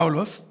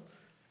ጳውሎስ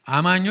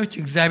አማኞች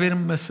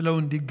እግዚአብሔርን መስለው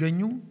እንዲገኙ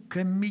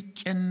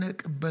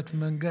ከሚጨነቅበት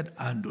መንገድ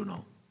አንዱ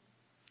ነው።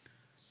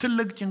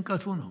 ትልቅ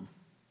ጭንቀቱ ነው።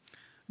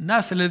 እና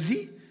ስለዚህ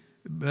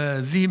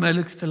በዚህ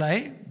መልእክት ላይ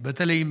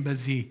በተለይም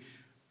በዚህ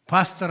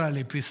ፓስቶራል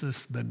ኤፒስትልስ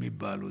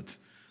በሚባሉት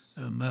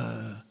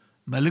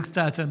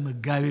መልእክታተ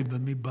መጋቢ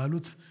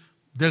በሚባሉት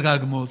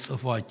ደጋግመው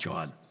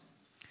ጽፏቸዋል።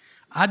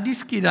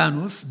 አዲስ ኪዳን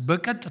ውስጥ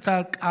በቀጥታ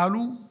ቃሉ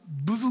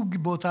ብዙ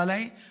ቦታ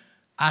ላይ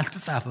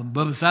አልተጻፈም፣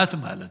 በብዛት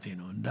ማለት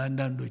ነው።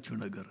 አንዳንዶቹ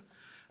ነገር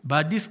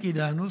በአዲስ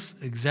ኪዳን ውስጥ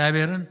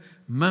እግዚአብሔርን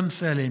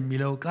መምሰል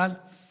የሚለው ቃል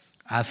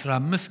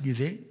 15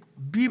 ጊዜ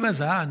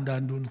ቢበዛ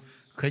አንዳንዱን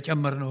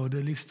ከጨመርነው ወደ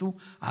ሊስቱ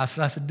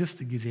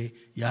 16 ጊዜ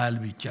ያህል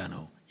ብቻ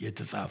ነው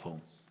የተጻፈው።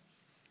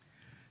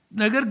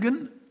 ነገር ግን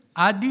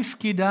አዲስ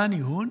ኪዳን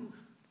ይሁን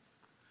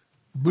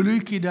ብሉይ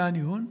ኪዳን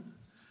ይሁን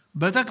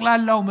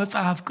በጠቅላላው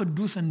መጽሐፍ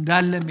ቅዱስ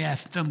እንዳለ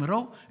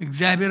የሚያስተምረው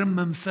እግዚአብሔርን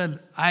መምሰል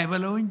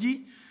አይበለው እንጂ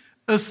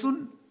እሱን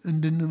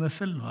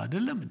እንድንመስል ነው።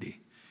 አይደለም እንዴ?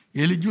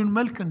 የልጁን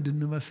መልክ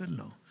እንድንመስል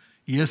ነው።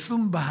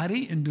 የሱም ባህሪ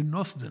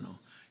እንድንወስድ ነው።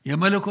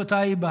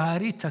 የመለኮታዊ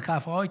ባህሪ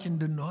ተካፋዮች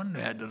እንድንሆን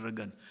ነው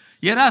ያደረገን።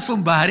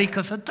 የራሱን ባህሪ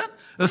ከሰጠን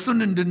እሱን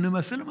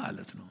እንድንመስል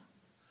ማለት ነው።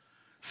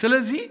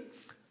 ስለዚህ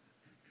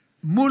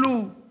ሙሉ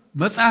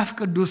መጽሐፍ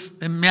ቅዱስ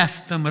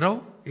የሚያስተምረው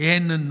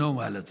ይሄንን ነው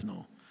ማለት ነው።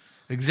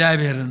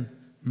 እግዚአብሔርን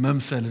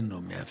መምሰልን ነው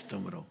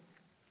የሚያስተምረው።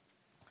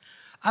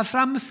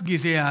 15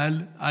 ጊዜ ያህል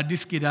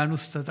አዲስ ኪዳን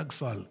ውስጥ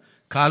ተጠቅሷል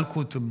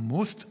ካልኩትም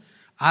ውስጥ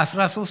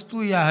 13ቱ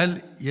ያህል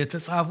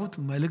የተጻፉት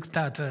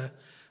መልእክታተ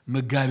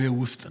መጋቢ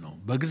ውስጥ ነው።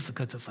 በግልጽ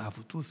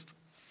ከተጻፉት ውስጥ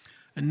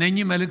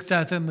እነኚህ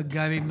መልእክታተ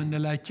መጋቢ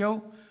የምንላቸው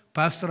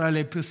ፓስቶራል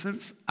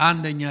ኤፒስትልስ፣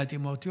 አንደኛ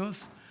ጢሞቴዎስ፣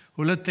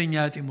 ሁለተኛ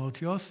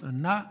ጢሞቴዎስ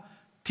እና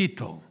ቲቶ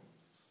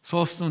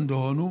ሶስቱ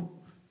እንደሆኑ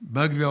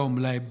መግቢያውም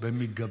ላይ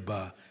በሚገባ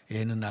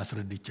ይሄንን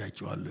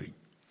አስረድቻችኋለሁ።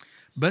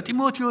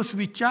 በጢሞቴዎስ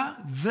ብቻ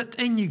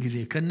 9 ጊዜ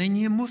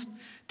ከነኚህም ውስጥ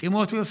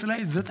ጢሞቴዎስ ላይ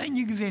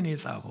 9 ጊዜ ነው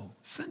የጻፈው።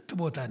 ስንት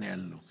ቦታ ነው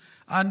ያለው?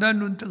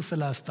 አንዳንዱን ጥቅስ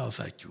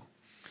ላስታውሳችሁ።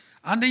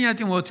 አንደኛ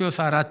ጢሞቴዎስ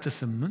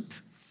 4:8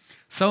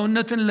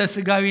 ሰውነትን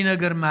ለስጋዊ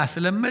ነገር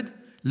ማስለመድ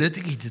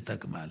ለጥቂት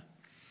ይጠቅማል፣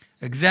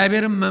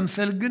 እግዚአብሔርን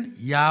መምሰል ግን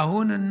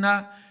ያሁንና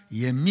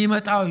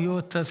የሚመጣው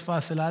ሕይወት ተስፋ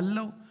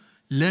ስላለው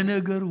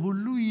ለነገር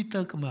ሁሉ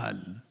ይጠቅማል።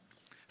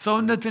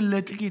 ሰውነትን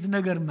ለጥቂት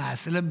ነገር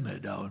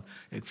ማስለመድ፣ አሁን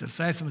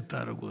ኤክሰርሳይዝ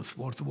የምታደርጉ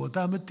ስፖርት ቦታ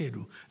የምትሄዱ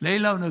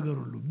ለሌላው ነገር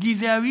ሁሉ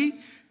ጊዜያዊ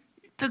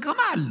ጥቅም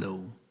አለው፣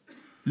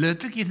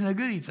 ለጥቂት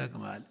ነገር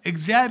ይጠቅማል።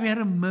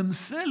 እግዚአብሔርን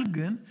መምሰል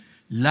ግን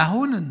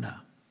ለአሁንና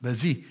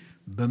በዚህ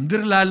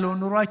በምድር ላለው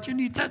ኑሯችን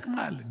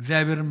ይጠቅማል።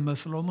 እግዚአብሔርን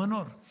መስሎ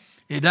መኖር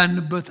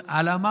የዳንበት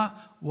ዓላማ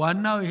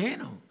ዋናው ይሄ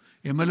ነው።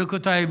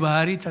 የመለኮታዊ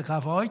ባህሪ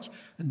ተካፋዮች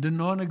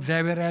እንድንሆን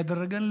እግዚአብሔር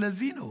ያደረገን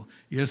ለዚህ ነው።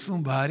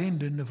 የእርሱን ባህሪ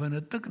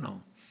እንድንፈነጥቅ ነው።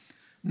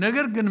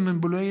 ነገር ግን ምን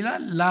ብሎ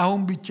ይላል?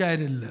 ለአሁን ብቻ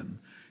አይደለም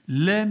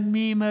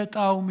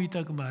ለሚመጣውም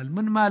ይጠቅማል።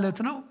 ምን ማለት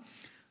ነው?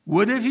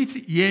 ወደፊት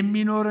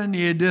የሚኖረን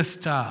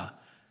የደስታ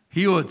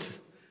ሕይወት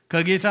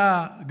ከጌታ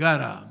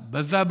ጋር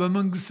በዛ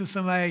በመንግስት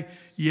ሰማይ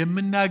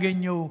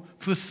የምናገኘው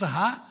ፍስሐ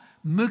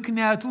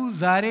ምክንያቱ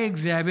ዛሬ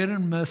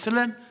እግዚአብሔርን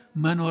መስለን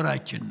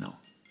መኖራችን ነው።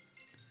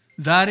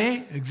 ዛሬ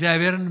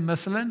እግዚአብሔርን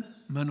መስለን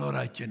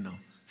መኖራችን ነው።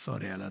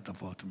 ሶሪ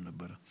አላጠፋሁትም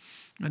ነበር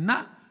እና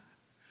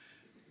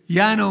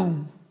ያ ነው።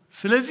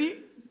 ስለዚህ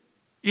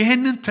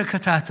ይሄንን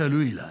ተከታተሉ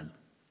ይላል።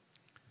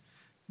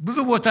 ብዙ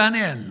ቦታ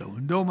ነው ያለው።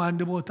 እንደውም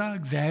አንድ ቦታ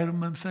እግዚአብሔርን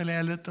መምሰል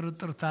ያለ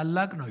ጥርጥር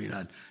ታላቅ ነው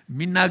ይላል።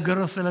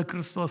 የሚናገረው ስለ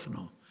ክርስቶስ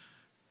ነው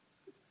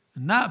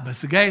እና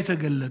በስጋ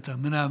የተገለጠ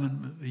ምናምን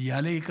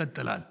እያለ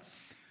ይቀጥላል።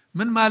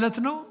 ምን ማለት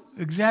ነው?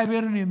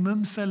 እግዚአብሔርን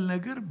የመምሰል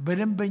ነገር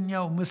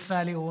በደንበኛው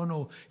ምሳሌ ሆኖ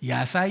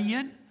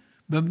ያሳየን፣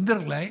 በምድር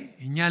ላይ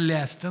እኛን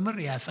ሊያስተምር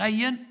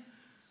ያሳየን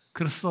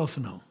ክርስቶስ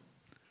ነው።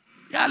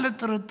 ያለ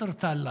ጥርጥር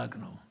ታላቅ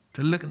ነው፣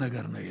 ትልቅ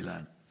ነገር ነው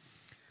ይላል።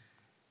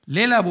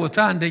 ሌላ ቦታ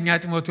አንደኛ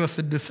ጢሞቴዎስ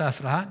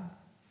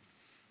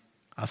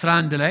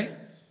 6:11 ላይ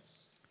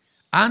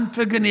አንተ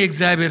ግን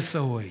የእግዚአብሔር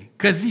ሰው ሆይ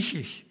ከዚህ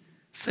ሽሽ፣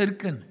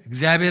 ጽድቅን፣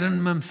 እግዚአብሔርን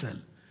መምሰል፣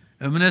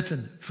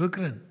 እምነትን፣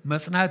 ፍቅርን፣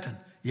 መጽናትን፣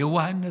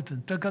 የዋህነትን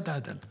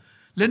ተከታተል።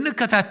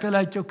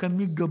 ልንከታተላቸው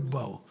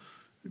ከሚገባው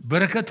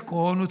በረከት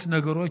ከሆኑት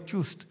ነገሮች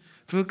ውስጥ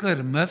ፍቅር፣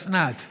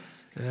 መጽናት፣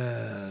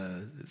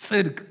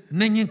 ጽድቅ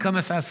እነኚህን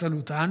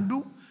ከመሳሰሉት አንዱ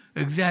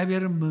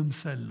እግዚአብሔርን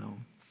መምሰል ነው።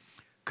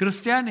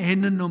 ክርስቲያን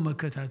ይህንን ነው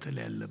መከታተል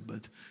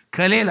ያለበት።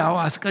 ከሌላው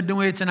አስቀድሞ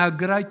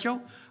የተናገራቸው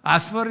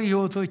አስፈሪ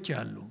ሕይወቶች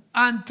አሉ።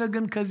 አንተ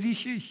ግን ከዚህ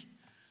ሽሽ።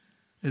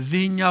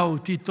 እዚህኛው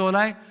ቲቶ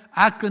ላይ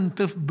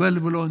አክንትፍ በል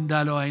ብሎ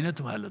እንዳለው አይነት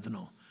ማለት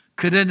ነው።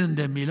 ክደን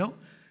እንደሚለው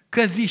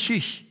ከዚህ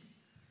ሽሽ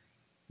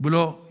ብሎ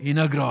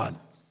ይነግረዋል።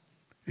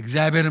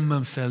 እግዚአብሔርን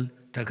መምሰል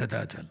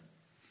ተከታተል።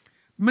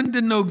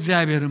 ምንድነው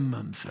እግዚአብሔርን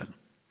መምሰል?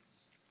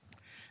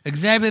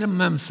 እግዚአብሔርን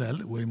መምሰል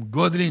ወይም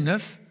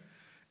ጎድሊነስ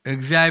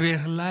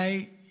እግዚአብሔር ላይ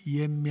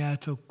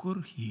የሚያተኩር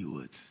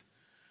ሕይወት፣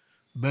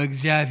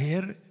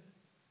 በእግዚአብሔር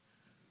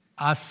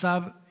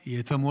ሐሳብ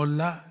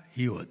የተሞላ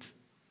ሕይወት፣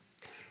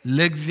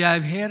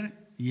 ለእግዚአብሔር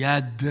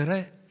ያደረ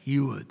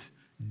ሕይወት፣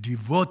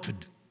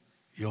 ዲቮትድ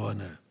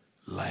የሆነ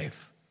ላይፍ።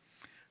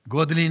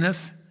 ጎድሊነስ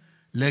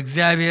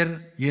ለእግዚአብሔር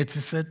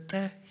የተሰጠ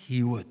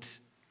ሕይወት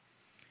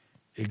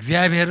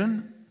እግዚአብሔርን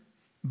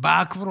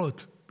በአክብሮት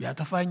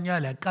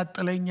ያጠፋኛል፣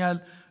 ያቃጥለኛል፣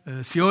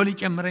 ሲኦል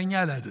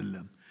ይጨምረኛል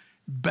አይደለም።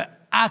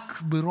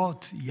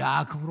 በአክብሮት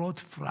የአክብሮት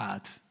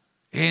ፍርሃት።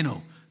 ይሄ ነው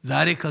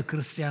ዛሬ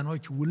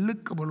ከክርስቲያኖች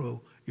ውልቅ ብሎ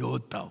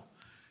የወጣው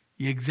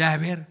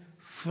የእግዚአብሔር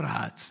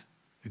ፍርሃት።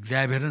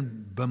 እግዚአብሔርን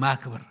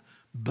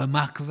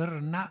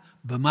በማክበርና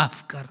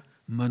በማፍቀር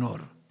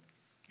መኖር።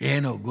 ይሄ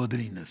ነው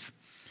ጎድሊነስ፣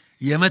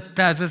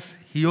 የመታዘዝ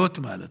ሕይወት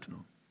ማለት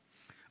ነው።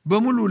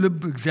 በሙሉ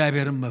ልብ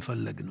እግዚአብሔርን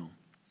መፈለግ ነው።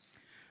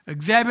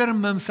 እግዚአብሔርን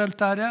መምሰል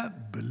ታዲያ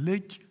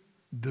ብልጭ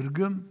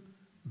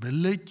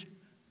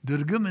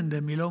ድርግም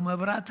እንደሚለው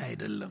መብራት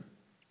አይደለም።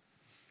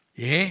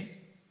 ይሄ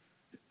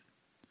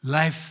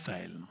ላይፍ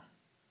ስታይል ነው፣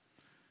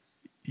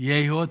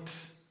 የሕይወት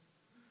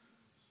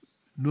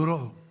ኑሮ፣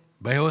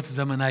 በሕይወት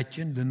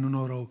ዘመናችን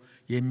ልንኖረው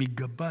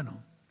የሚገባ ነው።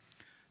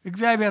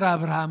 እግዚአብሔር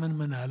አብርሃምን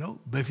ምን አለው?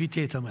 በፊቴ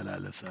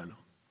ተመላለስ አለው።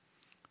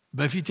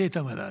 በፊቴ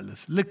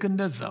ተመላለስ። ልክ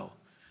እንደዛው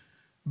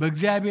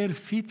በእግዚአብሔር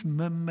ፊት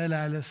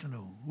መመላለስ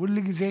ነው። ሁል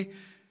ጊዜ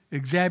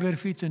እግዚአብሔር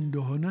ፊት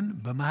እንደሆንን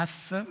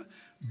በማሰብ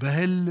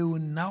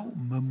በህልውናው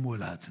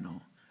መሞላት ነው።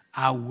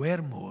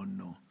 አዌር መሆን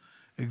ነው።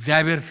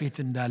 እግዚአብሔር ፊት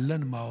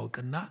እንዳለን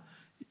ማወቅና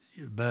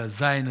በዛ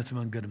አይነት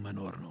መንገድ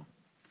መኖር ነው።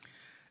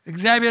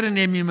 እግዚአብሔርን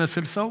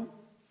የሚመስል ሰው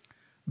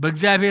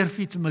በእግዚአብሔር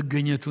ፊት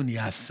መገኘቱን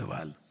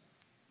ያስባል።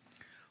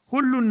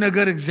 ሁሉን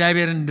ነገር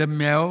እግዚአብሔር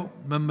እንደሚያየው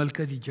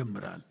መመልከት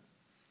ይጀምራል።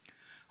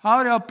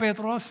 ሐዋርያው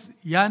ጴጥሮስ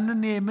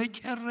ያንን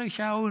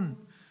የመጨረሻውን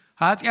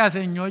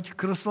ኃጢአተኞች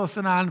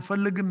ክርስቶስን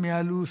አንፈልግም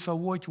ያሉ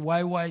ሰዎች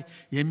ዋይ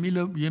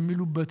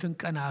የሚሉበትን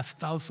ቀን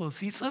አስታውሶ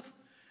ሲጽፍ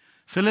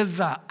ስለዛ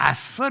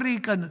አስፈሪ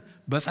ቀን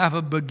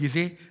በጻፈበት ጊዜ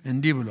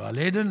እንዲህ ብሏል።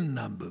 ሄደን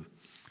እናንብብ።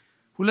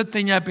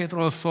 ሁለተኛ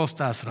ጴጥሮስ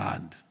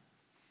 3:11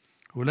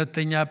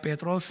 ሁለተኛ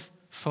ጴጥሮስ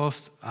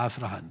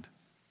 3:11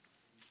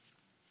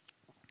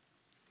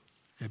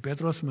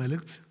 የጴጥሮስ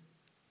መልእክት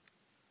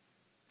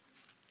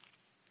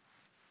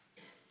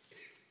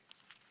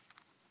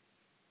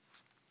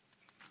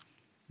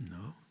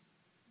ነው።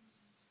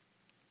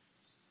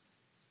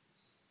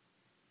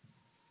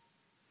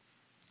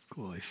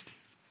 ቆይስቲ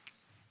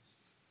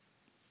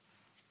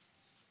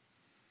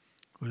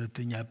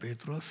ሁለተኛ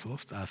ጴጥሮስ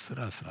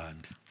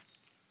 3:10-11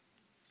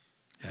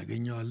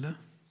 ያገኘዋል።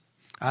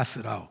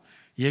 10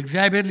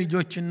 የእግዚአብሔር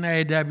ልጆችና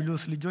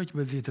የዲያብሎስ ልጆች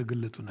በዚህ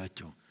የተገለጡ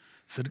ናቸው።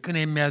 ጽድቅን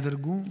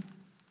የሚያደርጉ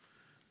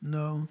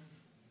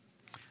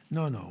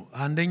ነው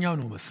አንደኛው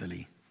ነው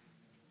መሰለኝ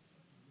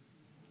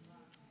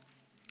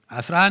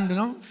 11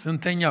 ነው።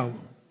 ስንተኛው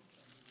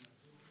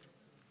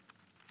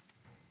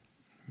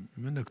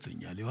ምን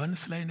ነክቶኛል?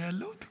 ዮሐንስ ላይ ነው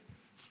ያለሁት፣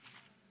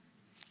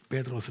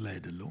 ጴጥሮስ ላይ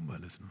አይደለሁም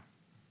ማለት ነው።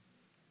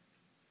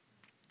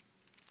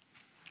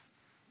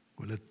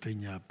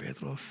 ሁለተኛ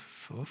ጴጥሮስ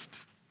 3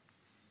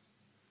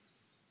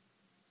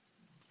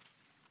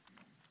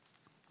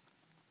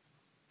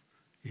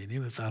 የኔ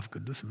መጽሐፍ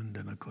ቅዱስ ምን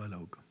እንደነካው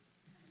አላውቅም።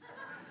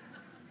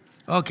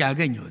 ኦኬ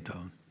አገኘሁት።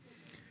 አሁን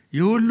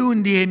ይህ ሁሉ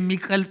እንዲህ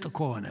የሚቀልጥ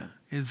ከሆነ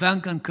የዛን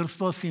ቀን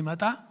ክርስቶስ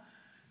ሲመጣ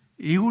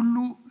ይህ ሁሉ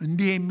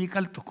እንዲህ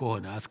የሚቀልጥ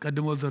ከሆነ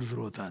አስቀድሞ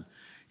ዘርዝሮታል።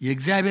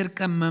 የእግዚአብሔር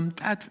ቀን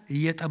መምጣት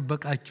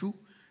እየጠበቃችሁ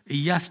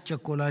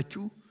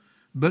እያስቸኮላችሁ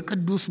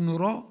በቅዱስ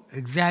ኑሮ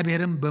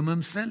እግዚአብሔርን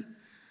በመምሰል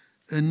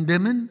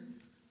እንደምን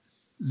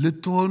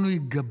ልትሆኑ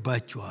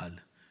ይገባችኋል።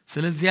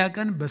 ስለዚያ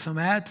ቀን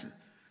በሰማያት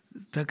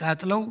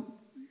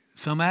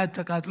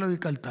ተቃጥለው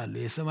ይቀልጣሉ፣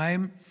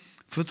 የሰማይም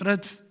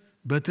ፍጥረት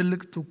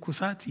በትልቅ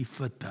ትኩሳት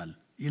ይፈታል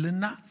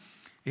ይልና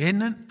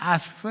ይህንን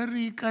አስፈሪ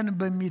ቀን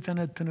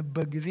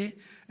በሚተነትንበት ጊዜ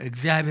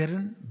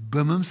እግዚአብሔርን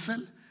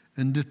በመምሰል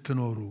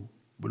እንድትኖሩ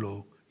ብሎ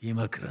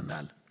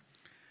ይመክረናል።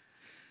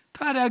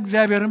 ታዲያ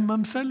እግዚአብሔርን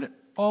መምሰል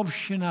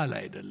ኦፕሽናል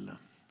አይደለም።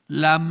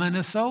 ላመነ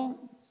ሰው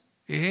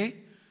ይሄ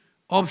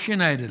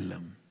ኦፕሽን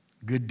አይደለም፣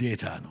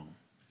 ግዴታ ነው።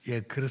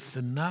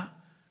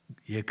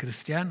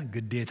 የክርስቲያን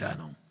ግዴታ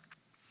ነው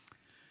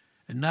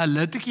እና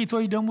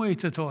ለጥቂቶች ደግሞ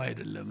የተተው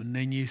አይደለም።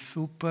 እነኚህ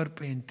ሱፐር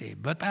ጴንጤ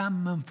በጣም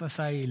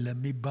መንፈሳዊ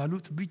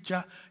ለሚባሉት ብቻ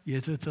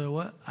የተተወ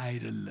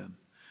አይደለም።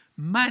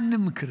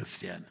 ማንም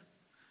ክርስቲያን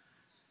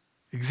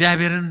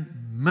እግዚአብሔርን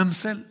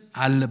መምሰል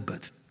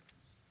አለበት።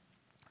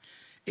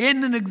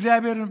 ይህንን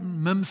እግዚአብሔር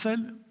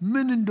መምሰል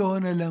ምን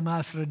እንደሆነ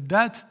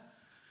ለማስረዳት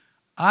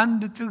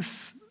አንድ ጥቅስ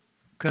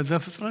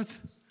ከዘፍጥረት፣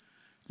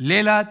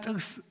 ሌላ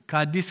ጥቅስ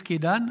ከአዲስ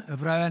ኪዳን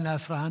ዕብራውያን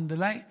 11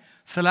 ላይ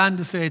ስለ አንድ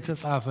ሰው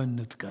የተጻፈ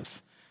እንጥቀስ።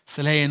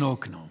 ስለ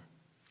ሄኖክ ነው።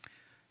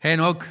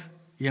 ሄኖክ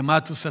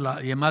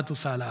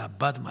የማቱሳላ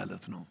አባት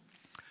ማለት ነው።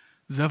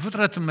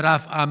 ዘፍጥረት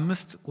ምዕራፍ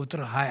 5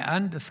 ቁጥር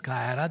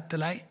 21-24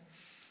 ላይ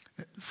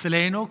ስለ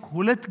ሄኖክ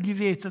 2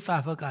 ጊዜ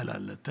የተጻፈ ቃል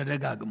አለ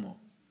ተደጋግሞ።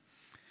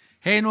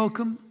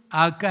 ሄኖክም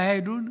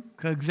አካሄዱን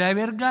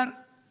ከእግዚአብሔር ጋር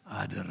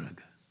አደረገ።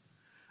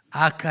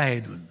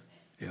 አካሄዱን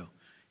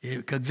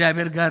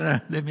ከእግዚአብሔር ጋር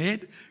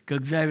ለመሄድ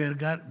ከእግዚአብሔር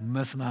ጋር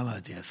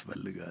መስማማት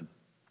ያስፈልጋል።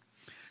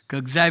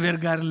 ከእግዚአብሔር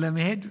ጋር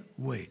ለመሄድ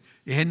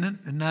ይሄንን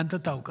እናንተ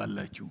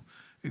ታውቃላችሁ።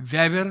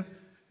 እግዚአብሔር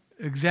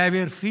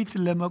እግዚአብሔር ፊት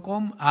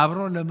ለመቆም አብሮ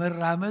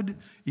ለመራመድ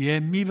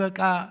የሚበቃ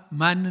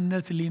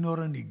ማንነት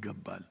ሊኖረን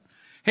ይገባል።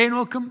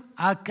 ሄኖክም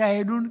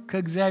አካሄዱን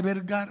ከእግዚአብሔር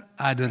ጋር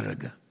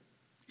አደረገ።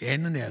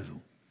 ይሄንን ያዙ።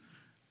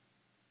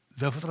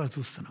 ዘፍጥረት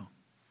ውስጥ ነው።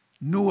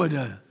 ኑ ወደ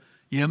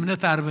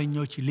የእምነት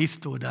አርበኞች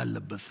ሊስት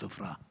ወዳለበት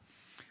ስፍራ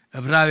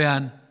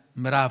ዕብራውያን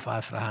ምዕራፍ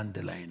 11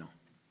 ላይ ነው።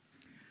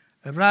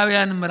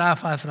 ዕብራውያን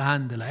ምዕራፍ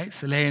 11 ላይ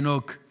ስለ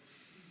ሄኖክ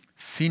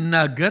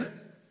ሲናገር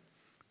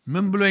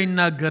ምን ብሎ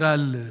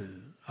ይናገራል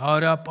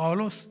ሐዋርያው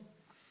ጳውሎስ?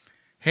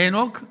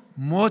 ሄኖክ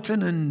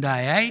ሞትን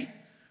እንዳያይ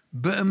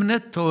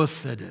በእምነት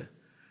ተወሰደ፣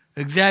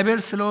 እግዚአብሔር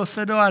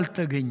ስለወሰደው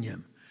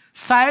አልተገኘም።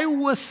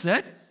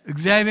 ሳይወሰድ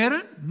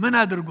እግዚአብሔርን ምን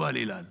አድርጓል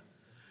ይላል?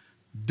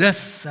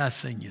 ደስ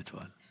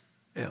አሰኝቷል።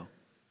 ይኸው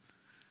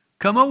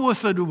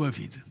ከመወሰዱ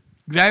በፊት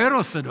እግዚአብሔር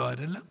ወሰደው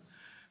አይደለም።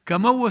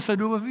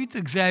 ከመወሰዱ በፊት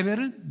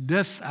እግዚአብሔርን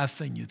ደስ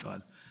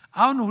አሰኝቷል።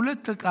 አሁን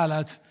ሁለት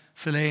ቃላት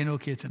ስለ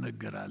ሄኖክ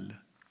የተነገራለ።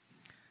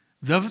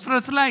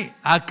 ዘፍጥረት ላይ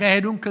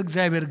አካሄዱን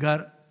ከእግዚአብሔር ጋር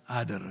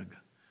አደረገ።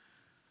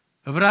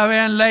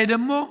 ዕብራውያን ላይ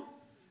ደግሞ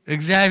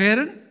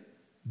እግዚአብሔርን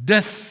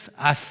ደስ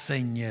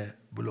አሰኘ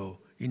ብሎ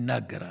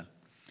ይናገራል።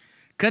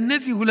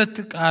 ከነዚህ ሁለት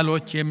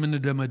ቃሎች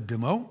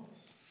የምንደመድመው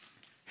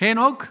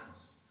ሄኖክ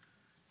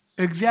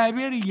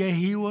እግዚአብሔር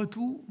የህይወቱ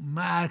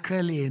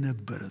ማዕከል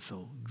የነበረ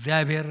ሰው፣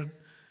 እግዚአብሔርን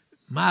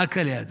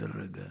ማዕከል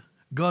ያደረገ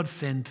God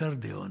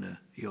centered የሆነ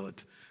ህይወት፣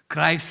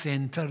 Christ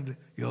centered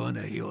የሆነ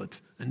ህይወት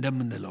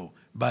እንደምንለው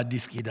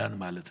በአዲስ ኪዳን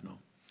ማለት ነው።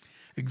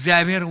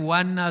 እግዚአብሔር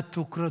ዋና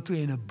ትኩረቱ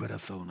የነበረ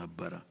ሰው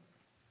ነበረ።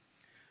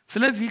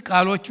 ስለዚህ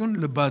ቃሎቹን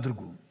ልብ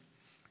አድርጉ።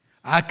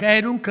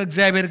 አካሄዱን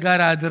ከእግዚአብሔር ጋር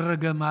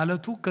አደረገ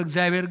ማለቱ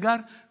ከእግዚአብሔር ጋር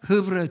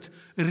ህብረት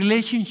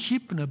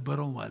ሪሌሽንሺፕ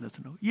ነበረው ማለት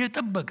ነው።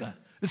 የጠበቀ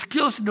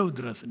እስኪወስደው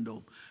ድረስ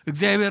እንደውም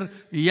እግዚአብሔር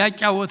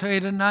እያጫወተው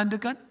ሄደና አንድ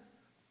ቀን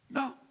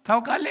ነው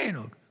ታውቃለህ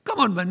ነው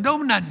ከመን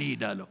እንደውም ና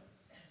እንሄዳለው።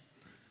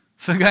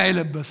 ስጋ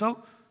የለበሰው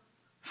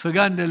ስጋ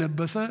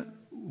እንደለበሰ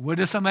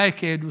ወደ ሰማይ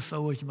ከሄዱ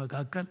ሰዎች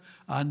መካከል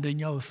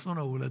አንደኛው እሱ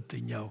ነው፣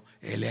 ሁለተኛው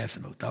ኤልያስ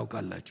ነው።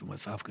 ታውቃላችሁ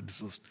መጽሐፍ ቅዱስ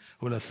ውስጥ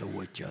ሁለት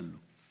ሰዎች አሉ።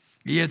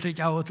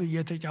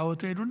 እየተጫወቱ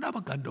ሄዱና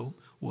በቃ እንደውም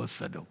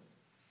ወሰደው።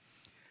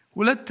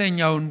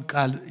 ሁለተኛውን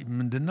ቃል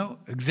ምንድነው?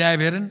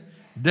 እግዚአብሔርን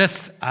ደስ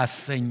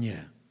አሰኘ።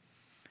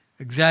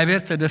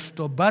 እግዚአብሔር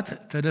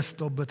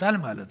ተደስቶበታል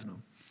ማለት ነው።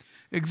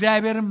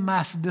 እግዚአብሔርን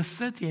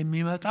ማስደሰት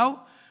የሚመጣው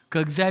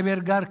ከእግዚአብሔር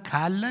ጋር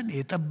ካለን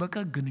የጠበቀ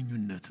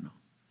ግንኙነት ነው።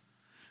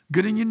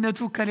 ግንኙነቱ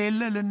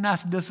ከሌለ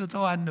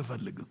ልናስደስተው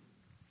አንፈልግም።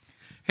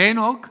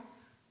 ሄኖክ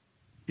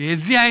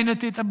የዚህ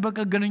አይነት የጠበቀ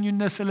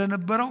ግንኙነት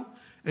ስለነበረው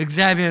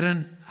እግዚአብሔርን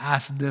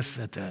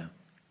አስደሰተ።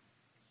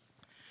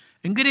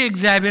 እንግዲህ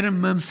እግዚአብሔርን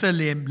መምሰል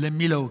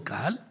ለሚለው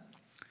ቃል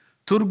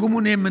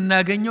ትርጉሙን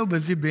የምናገኘው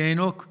በዚህ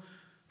በሄኖክ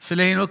ስለ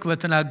ሄኖክ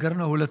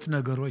በተናገርነው ሁለት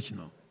ነገሮች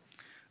ነው።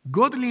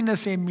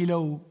 godliness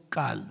የሚለው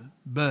ቃል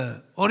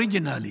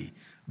በኦሪጂናሊ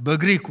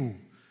በግሪኩ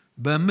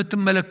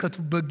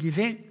በምትመለከቱበት ጊዜ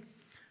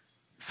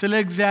ስለ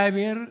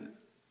እግዚአብሔር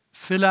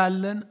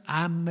ስላለን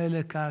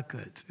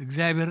አመለካከት፣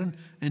 እግዚአብሔርን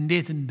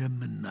እንዴት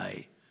እንደምናይ፣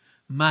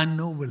 ማን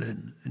ነው ብለን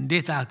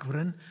እንዴት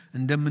አክብረን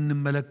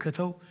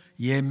እንደምንመለከተው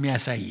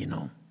የሚያሳይ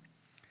ነው።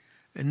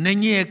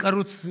 እነኚህ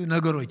የቀሩት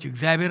ነገሮች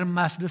እግዚአብሔርን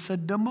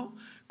ማስደሰት ደግሞ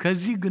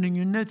ከዚህ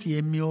ግንኙነት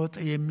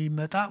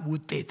የሚመጣ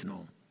ውጤት ነው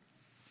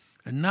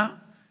እና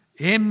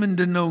ይሄም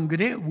ምንድነው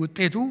እንግዲህ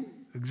ውጤቱ?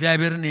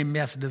 እግዚአብሔርን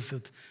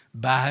የሚያስደስት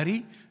ባህሪ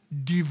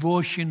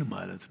ዲቮሽን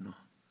ማለት ነው።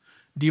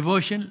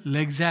 ዲቮሽን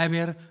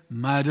ለእግዚአብሔር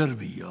ማደር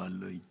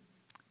ብየዋለሁ።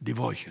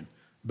 ዲቮሽን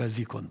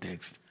በዚህ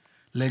ኮንቴክስት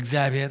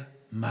ለእግዚአብሔር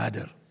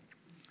ማደር።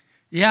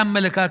 ይህ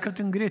አመለካከት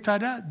እንግዲህ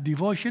ታዲያ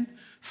ዲቮሽን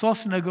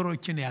ሶስት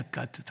ነገሮችን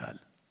ያካትታል።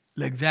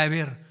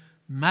 ለእግዚአብሔር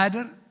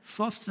ማደር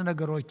ሶስት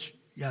ነገሮች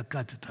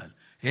ያካትታል።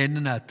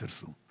 ይህንን አትርሱ።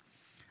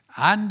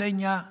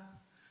 አንደኛ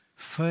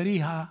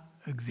ፈሪሃ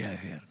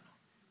እግዚአብሔር ነው።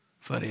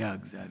 ፈሪሃ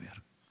እግዚአብሔር።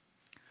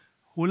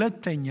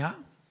 ሁለተኛ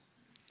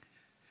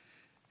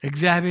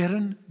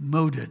እግዚአብሔርን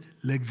መውደድ፣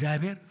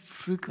 ለእግዚአብሔር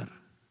ፍቅር።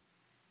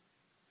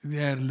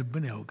 እግዚአብሔር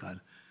ልብን ያውቃል።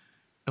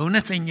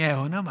 እውነተኛ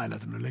የሆነ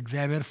ማለት ነው።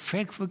 ለእግዚአብሔር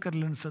ፌክ ፍቅር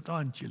ልንሰጠው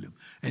አንችልም።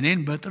 እኔን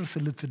በጥርስ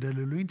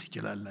ልትደልሉኝ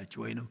ትችላላችሁ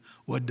ወይንም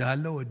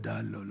ወድሃለሁ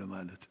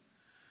ለማለት።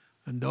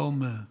 እንደውም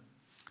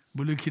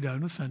ብሉይ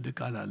ኪዳን ውስጥ አንድ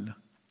ቃል አለ።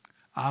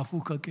 አፉ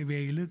ከቅቤ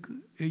ይልቅ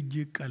እጅ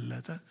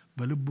ቀለጠ፣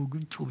 በልቡ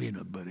ግን ጩቤ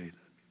ነበር ይላል።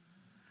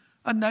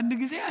 አንዳንድ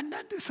ጊዜ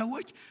አንዳንድ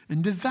ሰዎች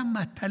እንደዛም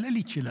ማታለል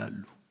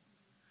ይችላሉ።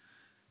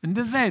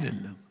 እንደዛ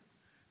አይደለም።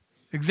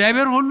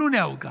 እግዚአብሔር ሁሉን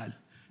ያውቃል።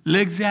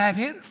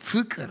 ለእግዚአብሔር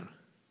ፍቅር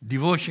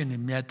ዲቮሽን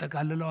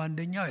የሚያጠቃልለው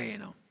አንደኛው ይሄ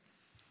ነው፣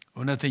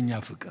 እውነተኛ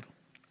ፍቅር።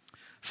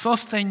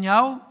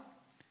 ሶስተኛው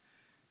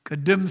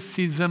ቅድም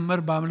ሲዘመር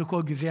በአምልኮ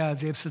ጊዜ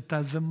አዜብ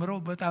ስታዘምረው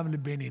በጣም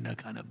ልቤን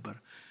ይነካ ነበር።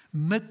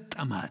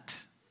 መጠማት፣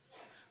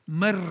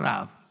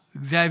 መራብ፣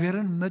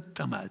 እግዚአብሔርን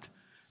መጠማት፣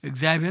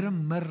 እግዚአብሔርን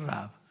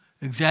መራብ፣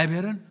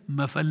 እግዚአብሔርን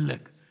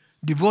መፈለግ።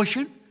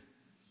 ዲቮሽን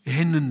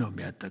ይህንን ነው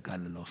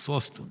የሚያጠቃልለው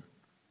ሶስቱን።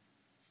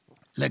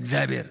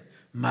 ለእግዚአብሔር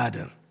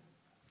ማደር።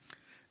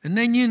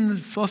 እነኚህን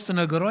ሶስት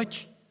ነገሮች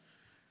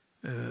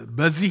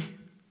በዚህ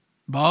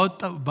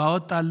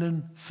ባወጣልን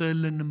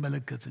ስዕል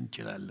እንመለከት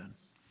እንችላለን።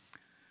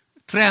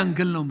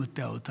 ትራያንግል ነው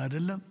የምታዩት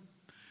አይደለም?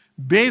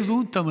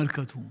 ቤዙን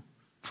ተመልከቱ።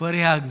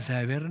 ፈሪሃ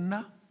እግዚአብሔርና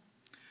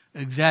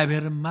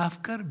እግዚአብሔርን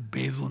ማፍቀር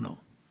ቤዙ ነው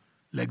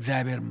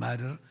ለእግዚአብሔር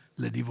ማደር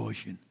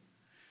ለዲቮሽን።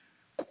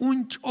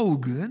 ቁንጮው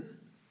ግን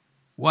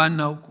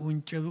ዋናው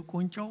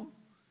ቁንጮው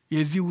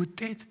የዚህ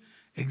ውጤት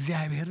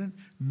እግዚአብሔርን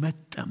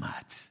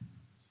መጠማት።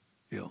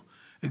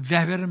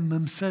 እግዚአብሔርን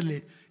መምሰል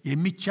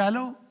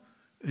የሚቻለው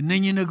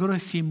እነኚህ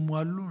ነገሮች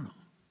ሲሟሉ ነው።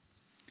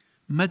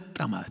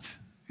 መጠማት፣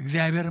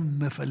 እግዚአብሔርን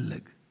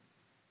መፈለግ።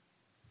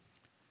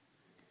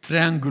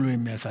 ትራያንግሉ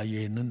የሚያሳየው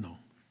ይህንን ነው።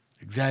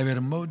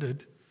 እግዚአብሔርን መውደድ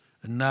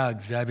እና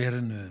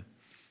እግዚአብሔርን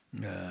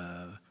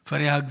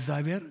ፈሪሃ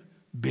እግዚአብሔር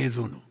ቤዙ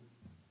ነው።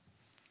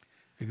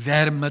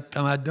 እግዚአብሔርን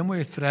መጠማት ደግሞ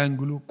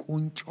የትራያንግሉ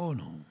ቁንጮ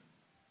ነው።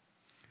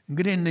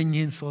 እንግዲህ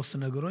እነኚህን 3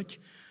 ነገሮች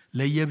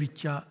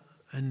ለየብቻ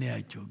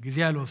እንያቸው። ጊዜ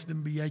አልወስድም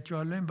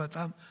ብያቸዋለሁ።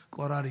 በጣም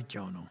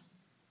ቆራርጫው ነው።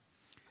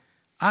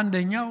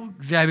 አንደኛው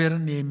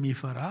እግዚአብሔርን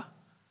የሚፈራ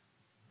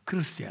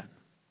ክርስቲያን፣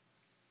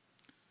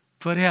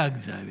 ፈሪሃ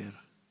እግዚአብሔር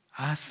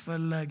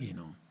አስፈላጊ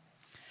ነው።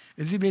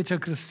 እዚህ ቤተ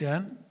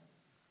ክርስቲያን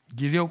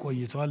ጊዜው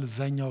ቆይቷል።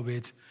 እዛኛው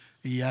ቤት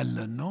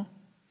እያለን ነው።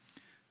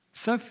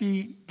 ሰፊ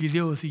ጊዜ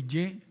ወስጄ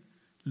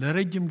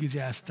ለረጅም ጊዜ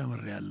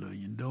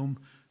አስተምሬያለሁኝ። እንደውም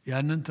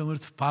ያንን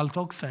ትምህርት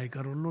ፓልቶክ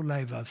ሳይቀር ሁሉ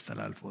ላይቭ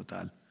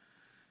አስተላልፎታል።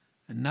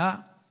 እና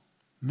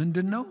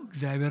ምንድነው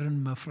እግዚአብሔርን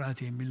መፍራት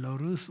የሚለው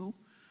ርዕሱ።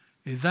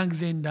 የዛን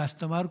ጊዜ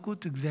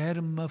እንዳስተማርኩት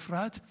እግዚአብሔርን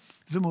መፍራት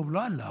ዝም ብሎ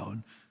አለ። አሁን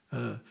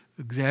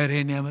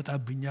እግዚአብሔርን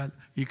ያመጣብኛል፣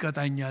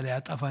 ይቀጣኛል፣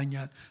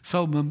 ያጠፋኛል፣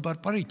 ሰው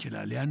መንጠርጠር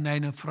ይችላል። ያን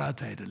አይነት ፍርሃት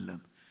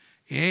አይደለም።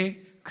 ይሄ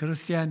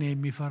ክርስቲያን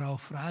የሚፈራው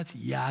ፍርሃት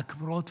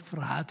የአክብሮት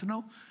ፍርሃት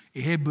ነው።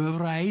 ይሄ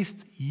በዕብራይስጥ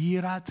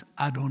ይራት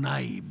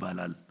አዶናይ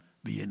ይባላል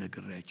ብዬ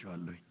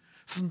ነግሬያቸዋለሁ።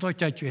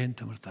 ስንቶቻችሁ ይሄን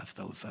ትምህርት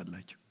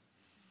ታስታውሳላችሁ?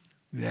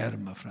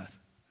 እግዚአብሔርን መፍራት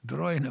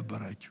ድሮ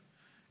የነበራችሁ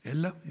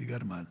የለም?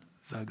 ይገርማል።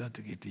 እዛ ጋር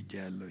ጥቂት እጄ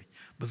ያለሁኝ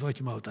ብዙዎች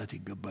ማውጣት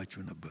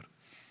ይገባችሁ ነበር።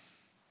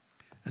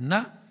 እና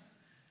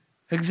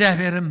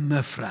እግዚአብሔርን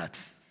መፍራት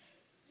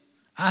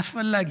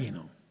አስፈላጊ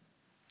ነው።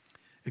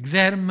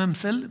 እግዚአብሔርን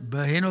መምሰል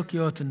በሄኖክ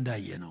ሕይወት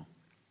እንዳየ ነው።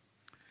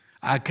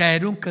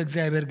 አካሄዱን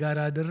ከእግዚአብሔር ጋር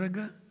አደረገ፣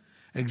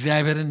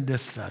 እግዚአብሔርን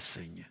ደስ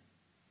አሰኘ።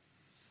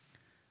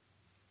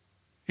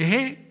 ይሄ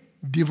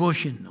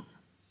ዲቮሽን ነው።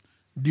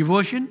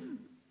 ዲቮሽን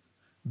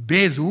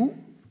ቤዙ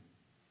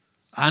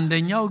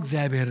አንደኛው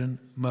እግዚአብሔርን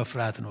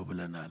መፍራት ነው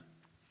ብለናል።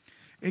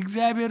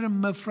 እግዚአብሔርን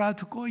መፍራት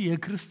እኮ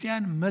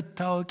የክርስቲያን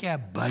መታወቂያ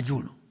ባጁ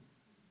ነው።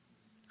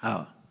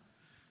 አዎ፣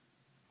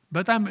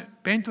 በጣም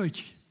ጴንቶች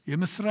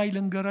የምስራች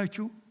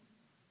ልንገራችሁ።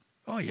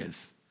 የስ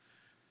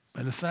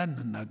በልሳን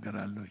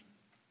እናገራለሁ።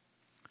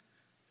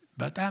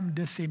 በጣም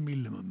ደስ የሚል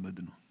ልምምድ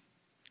ነው።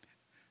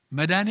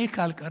 መዳኔ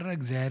ካልቀረ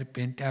እግዚአብሔር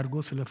ጴንጤ አድርጎ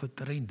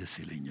ስለፈጠረኝ ደስ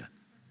ይለኛል።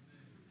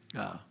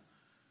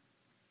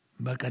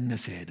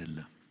 መቀነሴ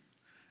አይደለም።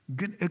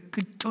 ግን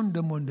እቅጩን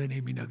ደግሞ እንደኔ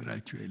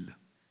የሚነግራችሁ የለም።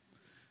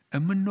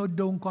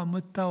 የምንወደው እንኳን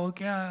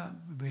መታወቂያ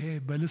ይሄ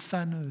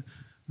በልሳን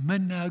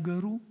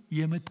መናገሩ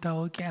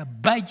የመታወቂያ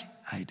ባጅ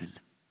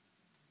አይደለም።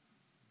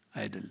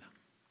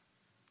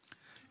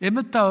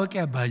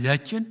 የመታወቂያ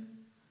ባጃችን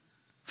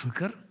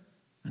ፍቅር፣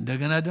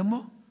 እንደገና ደግሞ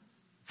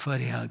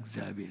ፈሪሃ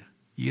እግዚአብሔር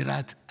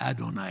ይራት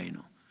አዶናይ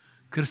ነው።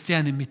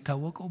 ክርስቲያን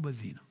የሚታወቀው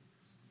በዚህ ነው።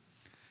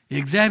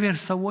 የእግዚአብሔር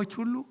ሰዎች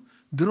ሁሉ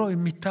ድሮ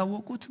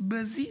የሚታወቁት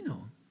በዚህ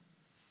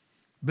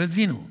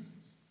ነው።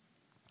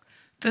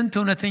 ጥንት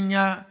እውነተኛ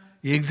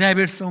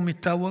የእግዚአብሔር ሰው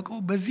የሚታወቀው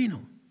በዚህ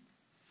ነው።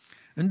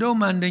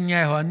 እንደውም አንደኛ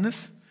ዮሐንስ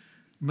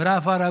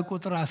ምዕራፍ 4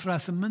 ቁጥር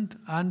 18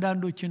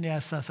 አንዳንዶችን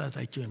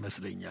ያሳሳታቸው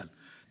ይመስለኛል።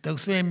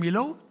 ጠቅሶ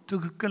የሚለው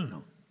ትክክል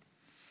ነው።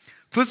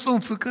 ፍጹም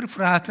ፍቅር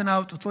ፍርሃትን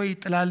አውጥቶ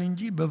ይጥላል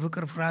እንጂ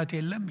በፍቅር ፍርሃት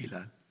የለም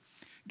ይላል።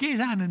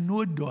 ጌታን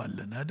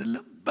እንወደዋለን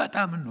አይደለም?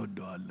 በጣም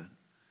እንወደዋለን።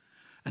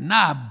 እና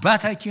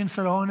አባታችን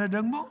ስለሆነ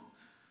ደግሞ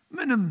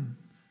ምንም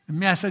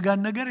የሚያሰጋን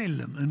ነገር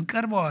የለም።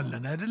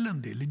 እንቀርበዋለን አይደለም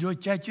እንዴ?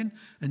 ልጆቻችን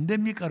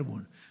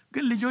እንደሚቀርቡን።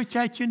 ግን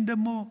ልጆቻችን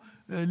ደግሞ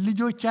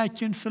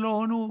ልጆቻችን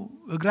ስለሆኑ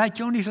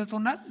እግራቸውን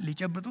ይሰጡናል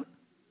ሊጨብጡን።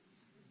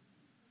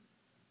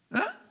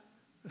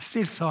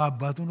 እስቲል ሰው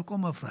አባቱን እኮ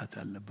መፍራት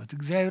አለበት።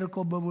 እግዚአብሔር እኮ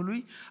በብሉይ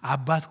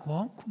አባት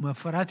ከሆንኩ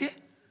መፈራቴ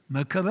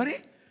መከበሬ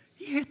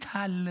የት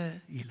አለ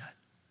ይላል።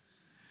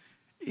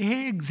 ይሄ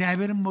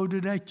እግዚአብሔርን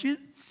መውደዳችን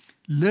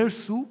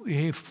ለእርሱ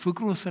ይሄ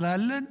ፍቅሩ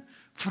ስላለን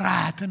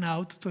ፍርሃትን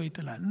አውጥቶ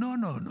ይጥላል።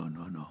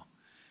 ኖ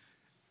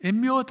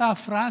የሚወጣ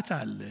ፍርሃት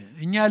አለ።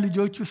 እኛ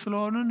ልጆቹ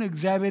ስለሆኑን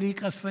እግዚአብሔር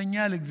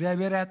ይቀስፈኛል፣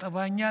 እግዚአብሔር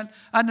ያጠፋኛል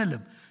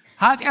አንልም።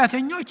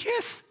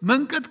 ኃጢአተኞችስ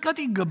መንቀጥቀጥ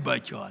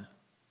ይገባቸዋል።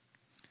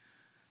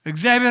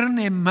 እግዚአብሔርን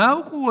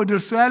የማያውቁ ወደ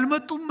እርሱ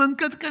ያልመጡ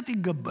መንቀጥቀጥ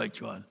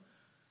ይገባቸዋል።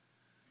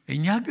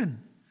 እኛ ግን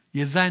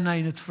የዛን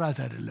አይነት ፍርሃት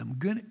አይደለም።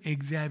 ግን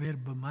እግዚአብሔር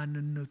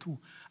በማንነቱ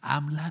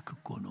አምላክ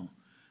እኮ ነው።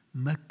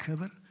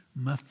 መከበር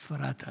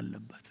መፈራት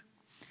አለበት።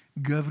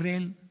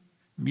 ገብርኤል፣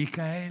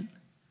 ሚካኤል፣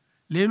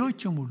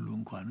 ሌሎችም ሁሉ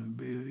እንኳን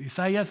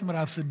ኢሳይያስ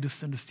ምዕራፍ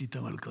 6 እስቲ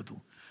ተመልከቱ።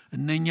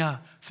 እነኛ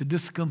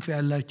 6 ክንፍ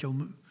ያላቸው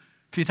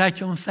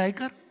ፊታቸውን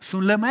ሳይቀር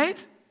እሱን ለማየት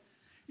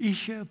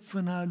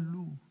ይሸፍናሉ።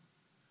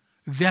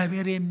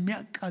 እግዚአብሔር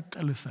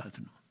የሚያቃጥል እሳት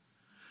ነው።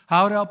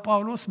 ሐዋርያው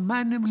ጳውሎስ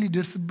ማንም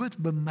ሊደርስበት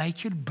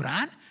በማይችል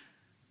ብርሃን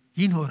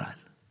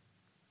ይኖራል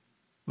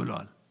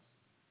ብለዋል።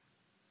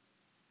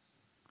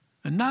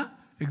 እና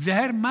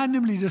እግዚአብሔር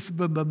ማንም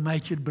ሊደርስበት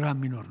በማይችል ብርሃን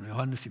የሚኖር ነው።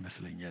 ዮሐንስ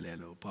ይመስለኛል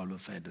ያለው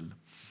ጳውሎስ አይደለም።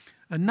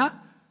 እና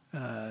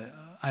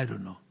አይ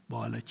ዶንት ኖ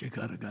በኋላ ቼክ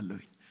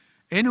አደርጋለሁኝ።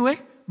 ኤኒዌይ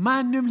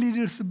ማንም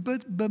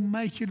ሊደርስበት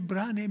በማይችል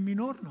ብርሃን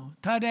የሚኖር ነው።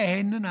 ታዲያ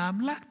ይሄንን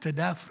አምላክ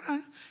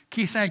ተዳፍረን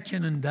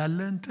ኪሳችን እንዳለ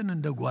እንትን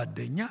እንደ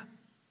ጓደኛ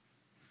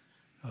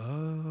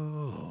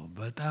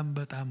በጣም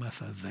በጣም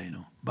አሳዛኝ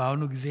ነው።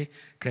 በአሁኑ ጊዜ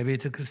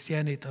ከቤተ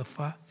ክርስቲያን የጠፋ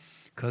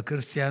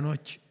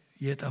ከክርስቲያኖች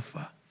የጠፋ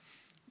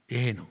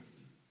ይሄ ነው፣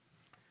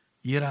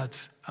 ይራት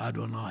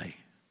አዶናይ።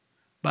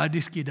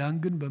 በአዲስ ኪዳን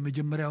ግን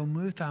በመጀመሪያው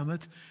ምዕት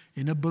ዓመት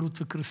የነበሩት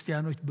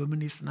ክርስቲያኖች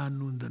በምን ይጽናኑ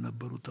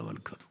እንደነበሩ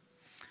ተመልከቱ።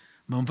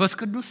 መንፈስ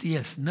ቅዱስ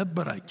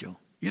ነበራቸው፣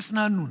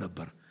 ይጽናኑ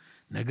ነበር።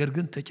 ነገር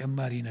ግን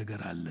ተጨማሪ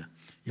ነገር አለ።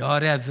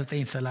 የሐዋርያት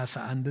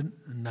 9:31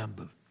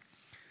 እናንብብ።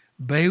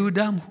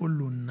 በይሁዳም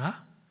ሁሉና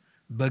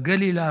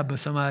በገሊላ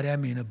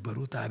በሰማርያም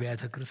የነበሩት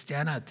አብያተ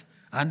ክርስቲያናት፣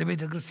 አንድ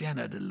ቤተ ክርስቲያን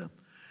አይደለም፣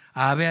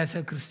 አብያተ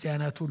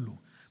ክርስቲያናት ሁሉ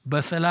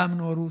በሰላም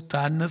ኖሩ፣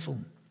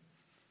 ታነጹም።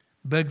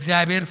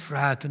 በእግዚአብሔር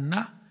ፍርሃትና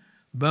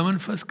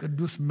በመንፈስ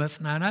ቅዱስ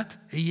መጽናናት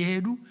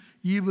እየሄዱ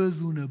ይበዙ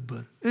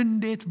ነበር።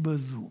 እንዴት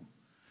በዙ!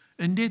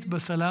 እንዴት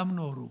በሰላም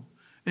ኖሩ!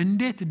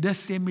 እንዴት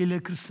ደስ የሚል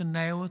ክርስትና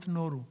ሕይወት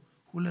ኖሩ!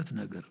 ሁለት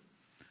ነገር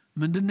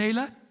ምንድነው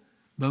ይላል?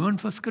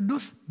 በመንፈስ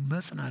ቅዱስ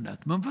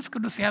መጽናናት። መንፈስ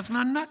ቅዱስ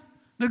ያጽናናል?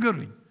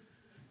 ንገሩኝ።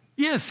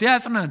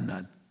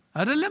 ያጽናናል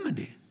አይደለም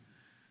እንዴ?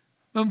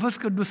 መንፈስ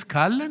ቅዱስ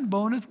ካለን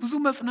በእውነት ብዙ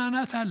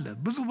መጽናናት አለ፣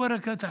 ብዙ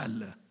በረከት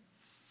አለ።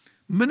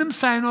 ምንም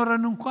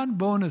ሳይኖረን እንኳን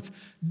በእውነት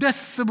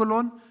ደስ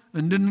ብሎን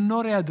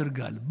እንድንኖር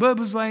ያደርጋል።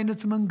 በብዙ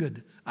አይነት መንገድ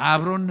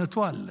አብሮነቱ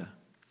አለ።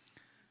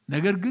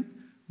 ነገር ግን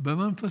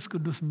በመንፈስ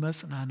ቅዱስ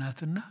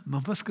መጽናናትና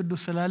መንፈስ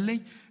ቅዱስ ስላለኝ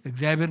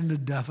እግዚአብሔር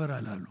እንዳፈር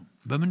አላሉ።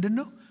 በምንድን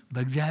ነው?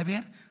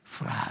 በእግዚአብሔር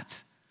ፍርሃት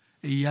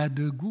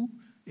እያደጉ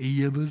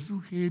እየበዙ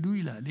ሄዱ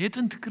ይላል።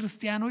 የጥንት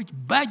ክርስቲያኖች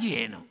ባጅ ይሄ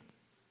ነው።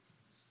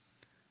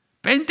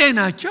 ጴንጤ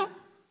ናቸው፣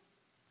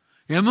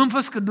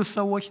 የመንፈስ ቅዱስ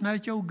ሰዎች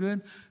ናቸው፣ ግን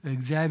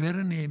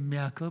እግዚአብሔርን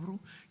የሚያከብሩ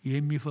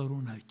የሚፈሩ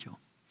ናቸው።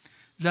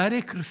 ዛሬ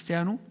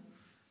ክርስቲያኑ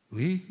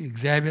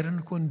እግዚአብሔርን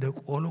እኮ እንደ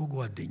ቆሎ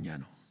ጓደኛ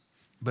ነው።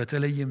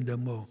 በተለይም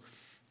ደግሞ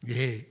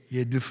ይሄ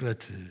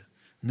የድፍረት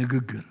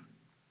ንግግር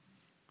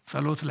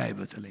ጸሎት ላይ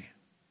በተለይ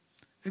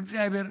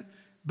እግዚአብሔር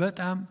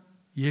በጣም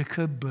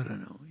የከበረ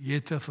ነው፣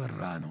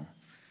 የተፈራ ነው፣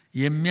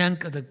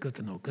 የሚያንቀጠቅጥ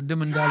ነው።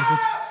 ቅድም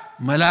እንዳልኩት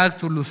መላእክት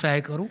ሁሉ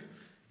ሳይቀሩ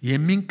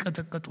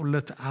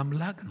የሚንቀጠቀጡለት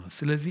አምላክ ነው።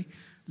 ስለዚህ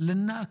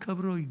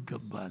ልናከብረው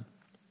ይገባል።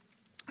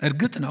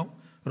 እርግጥ ነው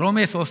ሮሜ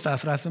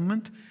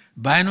 3:18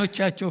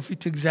 በዓይኖቻቸው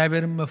ፊት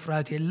እግዚአብሔርን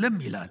መፍራት የለም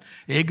ይላል።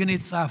 ይሄ ግን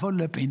የተጻፈው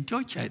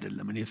ለጴንጤዎች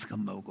አይደለም። እኔ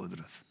እስከማውቀው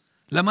ድረስ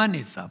ለማን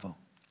የተጻፈው?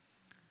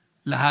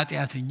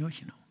 ለኃጢአተኞች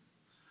ነው።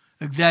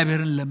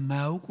 እግዚአብሔርን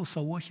ለማያውቁ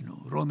ሰዎች ነው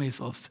ሮሜ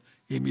 3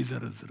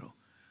 የሚዘረዝረው።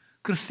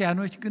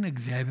 ክርስቲያኖች ግን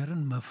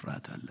እግዚአብሔርን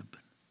መፍራት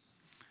አለብን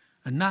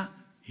እና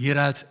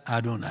ይራት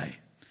አዶናይ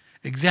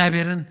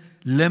እግዚአብሔርን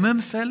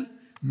ለመምሰል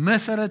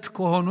መሰረት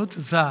ከሆኑት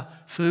እዛ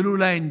ስዕሉ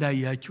ላይ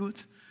እንዳያችሁት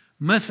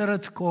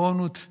መሰረት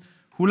ከሆኑት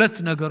ሁለት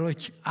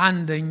ነገሮች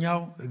አንደኛው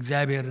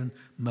እግዚአብሔርን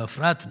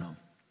መፍራት ነው።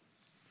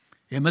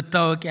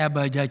 የመታወቂያ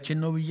ባጃችን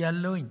ነው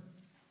ብያለሁኝ።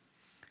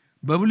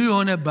 በብሉይ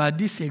ሆነ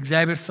በአዲስ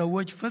የእግዚአብሔር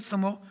ሰዎች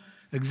ፈጽሞ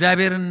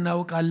እግዚአብሔርን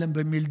እናውቃለን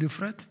በሚል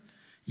ድፍረት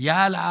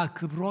ያለ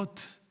አክብሮት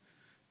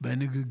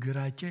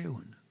በንግግራቸው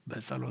ይሁን፣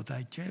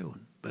 በጸሎታቸው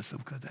ይሁን፣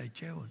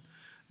 በስብከታቸው ይሁን፣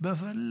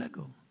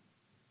 በፈለገው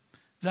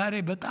ዛሬ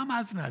በጣም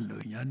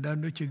አዝናለሁኝ።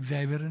 አንዳንዶች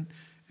እግዚአብሔርን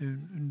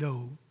እንደው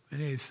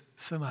እኔ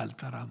ስም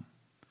አልጠራም፣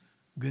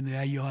 ግን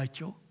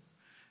ያየኋቸው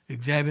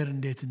እግዚአብሔር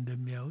እንዴት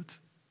እንደሚያዩት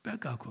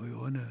በቃ እኮ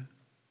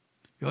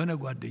የሆነ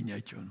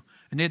ጓደኛቸው ነው።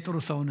 እኔ ጥሩ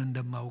ሰውን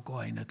እንደማውቀው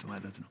አይነት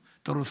ማለት ነው።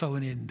 ጥሩ ሰው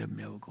እኔ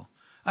እንደሚያውቀው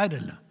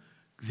አይደለም።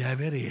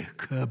 እግዚአብሔር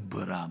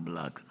የከበረ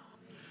አምላክ ነው።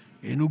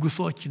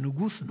 የንጉሶች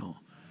ንጉስ ነው።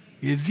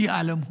 የዚህ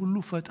ዓለም ሁሉ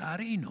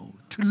ፈጣሪ ነው።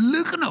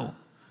 ትልቅ ነው።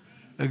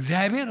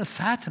 እግዚአብሔር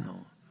እሳት ነው።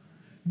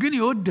 ግን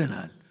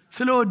ይወደናል።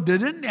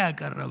 ስለወደደን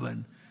ያቀረበን።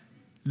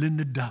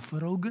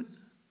 ልንዳፈረው ግን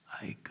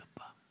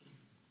አይገባም።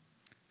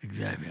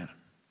 እግዚአብሔር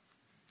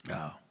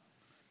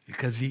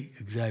ከዚህ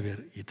እግዚአብሔር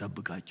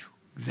ይጠብቃችሁ።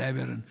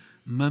 እግዚአብሔርን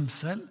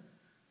መምሰል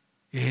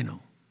ይሄ ነው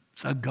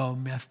ጸጋው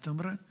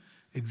የሚያስተምረን።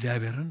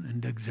 እግዚአብሔርን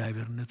እንደ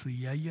እግዚአብሔርነቱ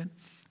እያየን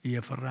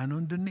እየፈራ ነው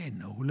እንድንሄድ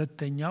ነው።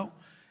 ሁለተኛው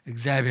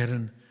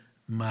እግዚአብሔርን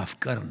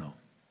ማፍቀር ነው።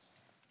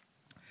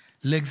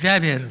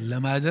 ለእግዚአብሔር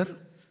ለማደር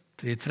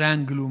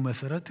የትራያንግሉ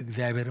መሰረት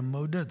እግዚአብሔርን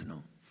መውደድ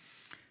ነው።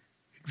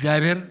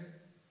 እግዚአብሔር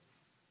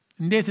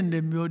እንዴት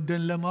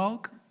እንደሚወደን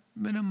ለማወቅ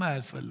ምንም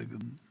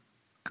አያስፈልግም።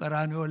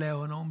 ቀራንዮ ላይ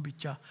ሆነውን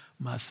ብቻ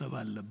ማሰብ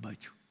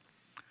አለባችሁ።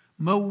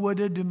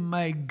 መወደድ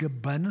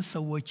የማይገባንን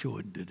ሰዎች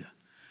የወደደ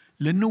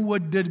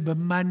ልንወደድ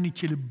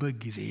በማንችልበት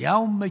ጊዜ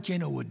ያው መቼ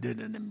ነው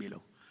ወደደን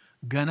የሚለው?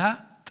 ገና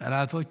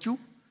ጠላቶቹ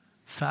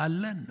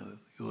ሳለን ነው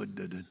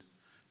የወደደን።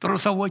 ጥሩ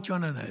ሰዎች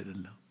ሆነን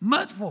አይደለም።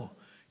 መጥፎ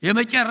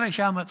የመጨረሻ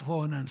መጥፎ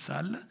ሆነን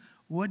ሳለ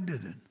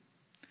ወደደን።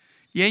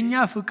 የኛ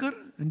ፍቅር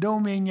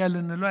እንደውም የኛ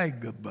ልንለው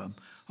አይገባም።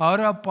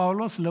 ሐዋርያው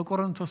ጳውሎስ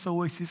ለቆሮንቶስ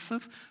ሰዎች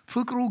ሲጽፍ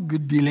ፍቅሩ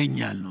ግድ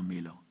ይለኛል ነው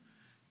የሚለው።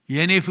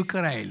 የኔ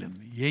ፍቅር አይልም፣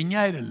 የኛ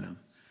አይደለም።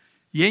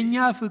 የኛ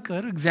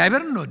ፍቅር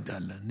እግዚአብሔር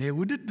እንወዳለን። እኔ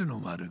ውድድ ነው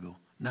ማድረገው፣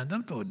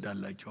 እናንተም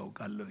ተወዳላችሁ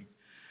አውቃለሁኝ።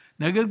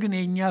 ነገር ግን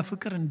የኛ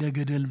ፍቅር እንደ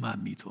ገደል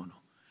ማሚቶ ነው።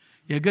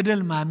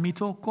 የገደል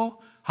ማሚቶ እኮ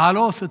ሃሎ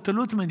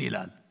ስትሉት ምን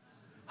ይላል?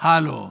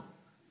 ሃሎ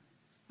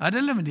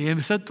አይደለም እንዴ?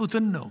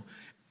 የሚሰጡትን ነው።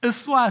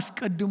 እሱ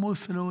አስቀድሞ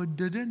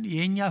ስለወደደን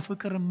የኛ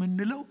ፍቅር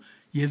የምንለው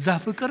የዛ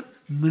ፍቅር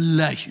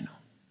ምላሽ ነው።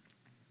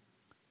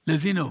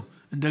 ለዚህ ነው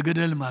እንደ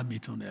ገደል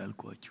ማሚቶ ነው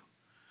ያልኳችሁ።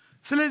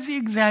 ስለዚህ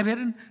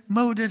እግዚአብሔርን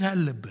መውደድ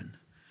አለብን።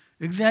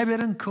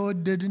 እግዚአብሔርን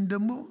ከወደድን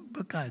ደግሞ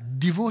በቃ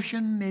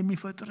ዲቮሽን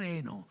የሚፈጥር ይሄ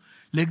ነው።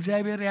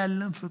 ለእግዚአብሔር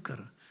ያለን ፍቅር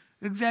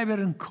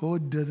እግዚአብሔርን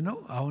ከወደድ ነው።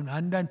 አሁን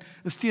አንዳንድ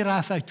እስቲ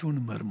ራሳችሁን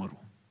መርምሩ።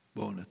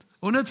 በእውነት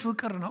እውነት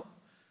ፍቅር ነው?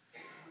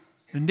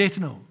 እንዴት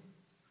ነው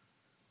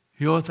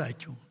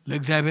ህይወታችሁ?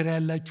 ለእግዚአብሔር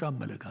ያላችሁ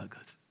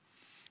አመለካከት፣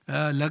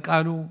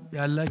 ለቃሉ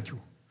ያላችሁ፣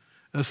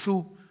 እሱ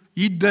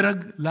ይደረግ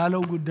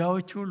ላለው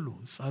ጉዳዮች ሁሉ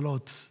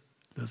ጸሎት፣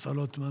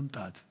 ለጸሎት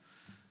መምጣት፣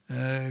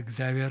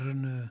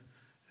 እግዚአብሔርን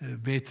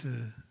ቤት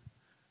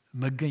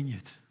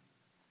መገኘት።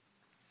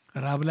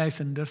 ራብ ላይ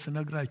ስንደርስ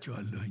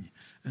ነግራቸዋለሁኝ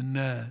እነ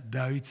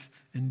ዳዊት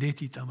እንዴት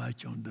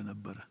ይጠማቸው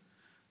እንደነበረ።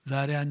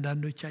 ዛሬ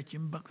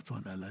አንዳንዶቻችን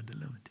በቅቶናል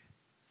አይደለም እንዴ?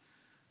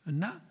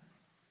 እና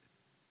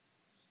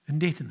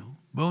እንዴት ነው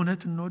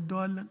በእውነት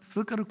እንወደዋለን?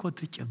 ፍቅር እኮ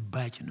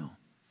ተጨባጭ ነው፣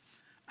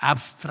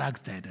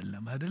 አብስትራክት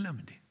አይደለም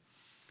እንዴ?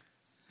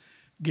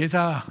 ጌታ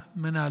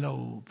ምን አለው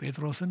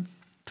ጴጥሮስን?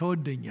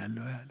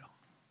 ተወደኛለህ ያለው።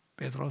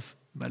 ጴጥሮስ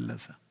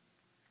መለሰ።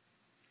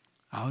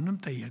 አሁንም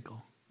ጠየቀው፣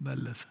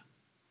 መለሰ።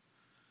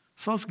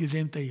 3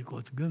 ጊዜም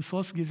ጠይቆት፣ ግን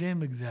 3 ጊዜም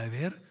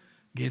እግዚአብሔር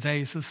ጌታ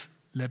ኢየሱስ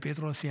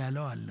ለጴጥሮስ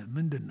ያለው አለ።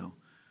 ምንድን ነው?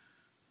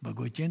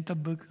 በጎቼን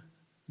ጠብቅ፣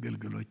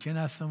 ግልገሎቼን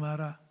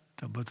አሰማራ፣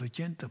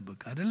 ጠቦቶቼን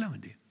ጠብቅ። አይደለም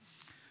እንዴ?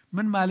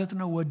 ምን ማለት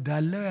ነው?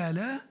 ወዳለው ያለ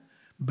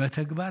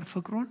በተግባር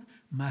ፍቅሩን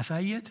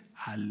ማሳየት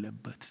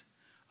አለበት።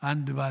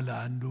 አንድ ባለ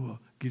አንዱ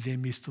ጊዜ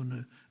ሚስቱን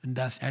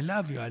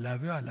አላቪው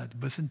አላት።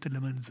 በስንት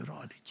ለመንዝረው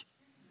አለች።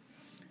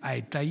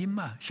 አይታይማ፣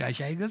 ሻሽ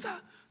አይገዛ፣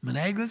 ምን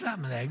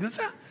አይገዛ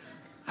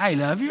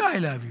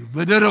አይላቪው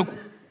በደረቁ።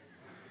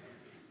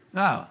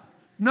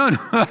 ኖ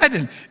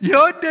አይደል?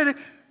 የወደደ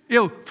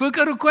ይኸው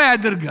ፍቅር እኮ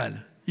ያደርጋል።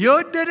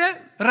 የወደደ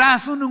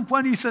ራሱን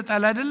እንኳን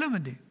ይሰጣል። አይደለም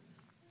እንዴ?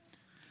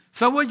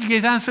 ሰዎች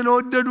ጌታን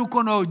ስለወደዱ እኮ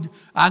ነው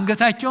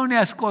አንገታቸውን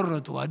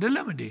ያስቆረጡ።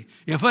 አይደለም እንዴ?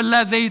 የፈላ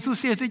ዘይት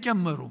ውስጥ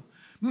የተጨመሩ።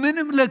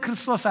 ምንም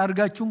ለክርስቶስ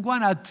አድርጋችሁ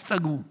እንኳን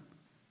አትጠግቡም።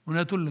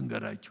 እውነቱን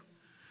ልንገራችሁ፣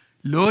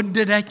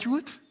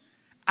 ለወደዳችሁት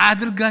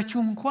አድርጋችሁ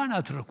እንኳን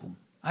አትረኩም።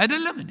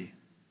 አይደለም እንዴ?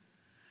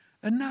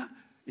 እና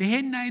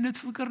ይሄን አይነት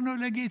ፍቅር ነው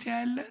ለጌታ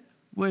ያለን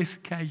ወይስ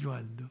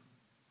ካዥዋል ነው?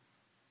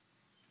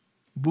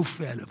 ቡፍ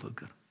ያለ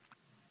ፍቅር?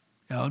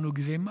 ያሁኑ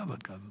ጊዜማ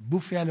በቃ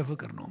ቡፍ ያለ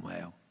ፍቅር ነው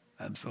ማያው።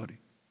 አም ሶሪ።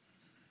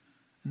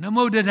 እና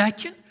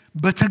መውደዳችን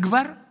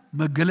በተግባር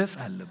መገለጽ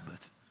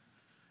አለበት።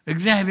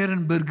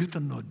 እግዚአብሔርን በእርግጥ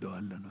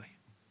እንወደዋለን ወይ?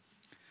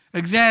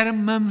 እግዚአብሔርን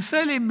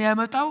መምሰል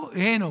የሚያመጣው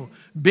ይሄ ነው።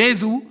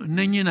 ቤዙ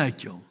እነኚህ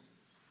ናቸው።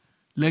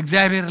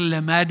 ለእግዚአብሔር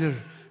ለማደር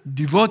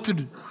ዲቮትድ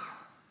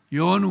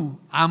የሆኑ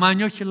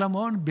አማኞች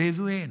ለመሆን ቤዙ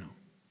ይሄ ነው።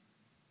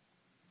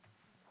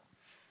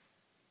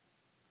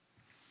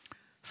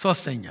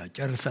 3ኛ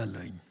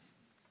ጨርሳለሁኝ።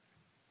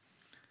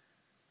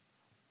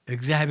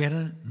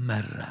 እግዚአብሔርን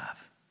መራብ፣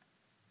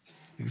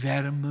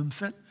 እግዚአብሔርን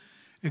መምሰል፣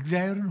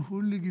 እግዚአብሔርን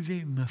ሁሉ ጊዜ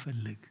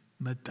መፈለግ፣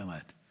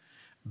 መጠማት፣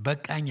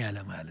 በቃኝ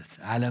አለማለት፣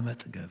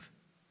 አለመጥገብ።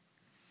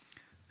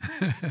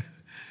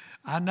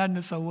 አንዳንድ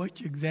ሰዎች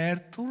እግዚአብሔር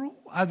ጥሩ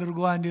አድርጎ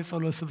አንድ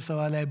የጸሎት ስብሰባ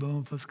ላይ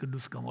በመንፈስ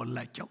ቅዱስ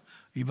ከሞላቸው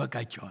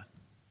ይበቃቸዋል።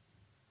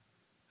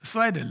 እሱ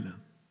አይደለም።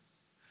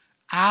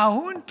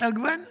 አሁን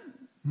ጠግበን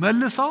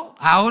መልሰው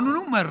አሁኑኑ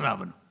መራብ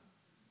ነው።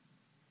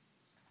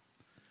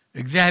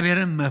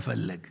 እግዚአብሔርን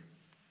መፈለግ፣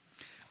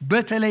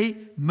 በተለይ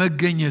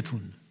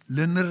መገኘቱን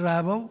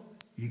ልንራበው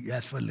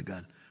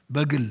ያስፈልጋል።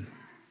 በግል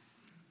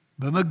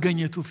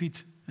በመገኘቱ ፊት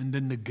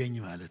እንድንገኝ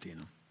ማለት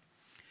ነው።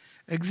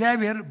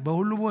 እግዚአብሔር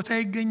በሁሉ ቦታ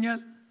ይገኛል?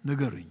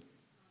 ንገሩኝ።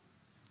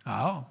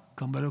 አዎ፣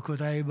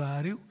 ከመለኮታዊ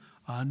ባህሪው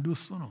አንዱ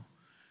እሱ ነው።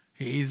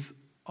 he is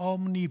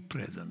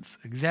omnipresence።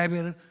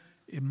 እግዚአብሔር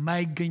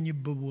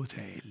የማይገኝበት ቦታ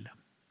የለም።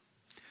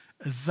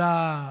 እዛ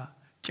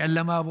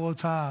ጨለማ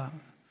ቦታ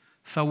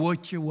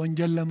ሰዎች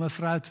ወንጀል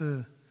ለመስራት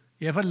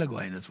የፈለገው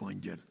አይነት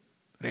ወንጀል፣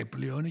 ሬፕ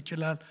ሊሆን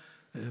ይችላል፣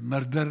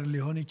 መርደር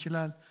ሊሆን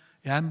ይችላል።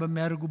 ያን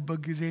በሚያደርጉበት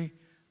ጊዜ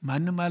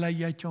ማንም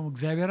አላያቸውም።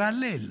 እግዚአብሔር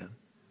አለ የለም?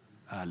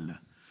 አለ።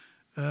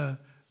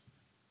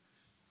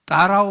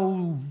 ጣራው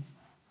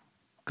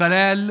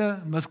ከላይ ያለ፣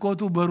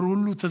 መስኮቱ በሩ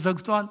ሁሉ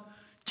ተዘግቷል፣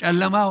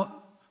 ጨለማ፣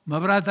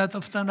 መብራት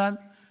አጥፍተናል።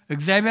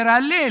 እግዚአብሔር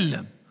አለ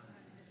የለም?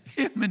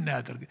 ምን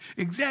ያደርግ?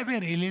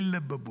 እግዚአብሔር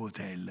የሌለበት ቦታ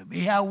የለም።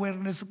 ይሄ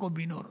አዌርነስ እኮ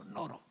ቢኖር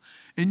ኖሮ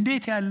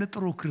እንዴት ያለ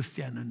ጥሩ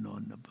ክርስቲያን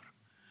እንሆን ነበር።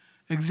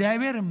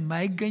 እግዚአብሔር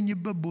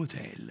የማይገኝበት ቦታ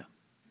የለም።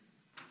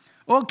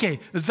 ኦኬ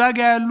እዛ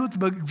ጋር ያሉት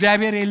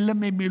በእግዚአብሔር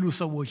የለም የሚሉ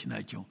ሰዎች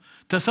ናቸው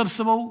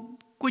ተሰብስበው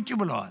ቁጭ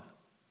ብለዋል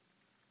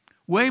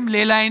ወይም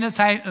ሌላ አይነት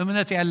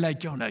እምነት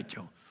ያላቸው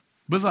ናቸው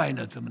ብዙ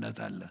አይነት እምነት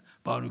አለ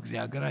በአሁኑ ጊዜ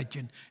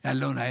ሀገራችን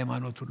ያለውን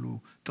ሃይማኖት ሁሉ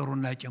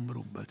ጥሩና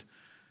ጨምሩበት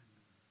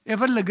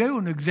የፈለገው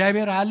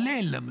እግዚአብሔር አለ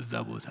የለም እዛ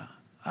ቦታ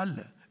አለ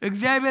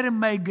እግዚአብሔር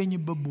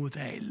የማይገኝበት ቦታ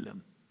የለም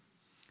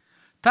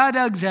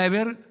ታዲያ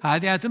እግዚአብሔር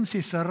ኃጢአትም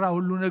ሲሰራ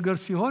ሁሉ ነገር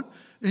ሲሆን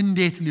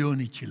እንዴት ሊሆን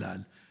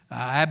ይችላል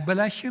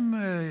አያበላሽም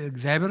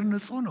እግዚአብሔር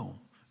ንጹህ ነው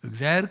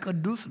እግዚአብሔር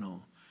ቅዱስ ነው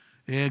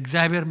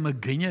እግዚአብሔር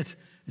መገኘት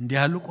እንዲህ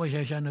ያሉ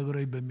ቆሻሻ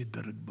ነገሮች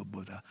በሚደረግበት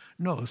ቦታ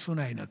ነው እሱን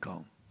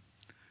አይነካውም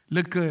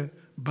ልክ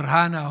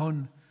ብርሃን አሁን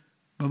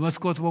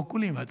በመስኮት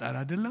በኩል ይመጣል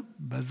አይደለም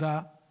በዛ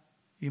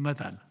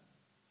ይመጣል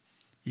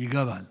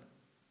ይገባል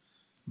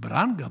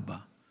ብርሃን ገባ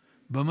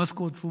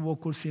በመስኮቱ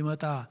በኩል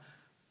ሲመጣ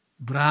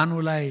ብርሃኑ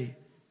ላይ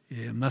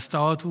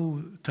መስታወቱ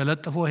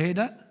ተለጥፎ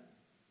ሄዳል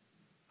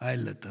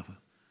አይለጠፍም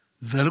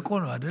ዘልቆ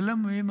ነው አይደለም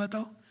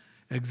የሚመጣው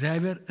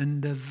እግዚአብሔር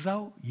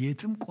እንደዛው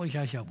የትም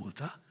ቆሻሻ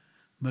ቦታ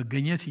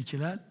መገኘት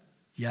ይችላል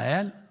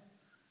ያያል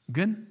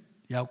ግን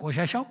ያ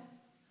ቆሻሻው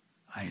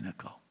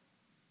አይነካው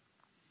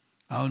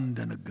አሁን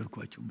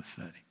እንደነገርኳችሁ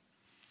ምሳሌ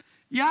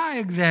ያ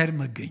የእግዚአብሔር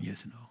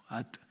መገኘት ነው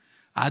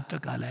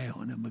አጠቃላይ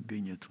የሆነ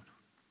መገኘቱ ነው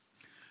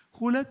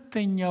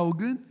ሁለተኛው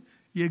ግን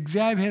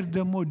የእግዚአብሔር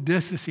ደግሞ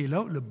ደስ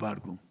ሲለው ልብ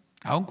አድርጉ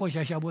አሁን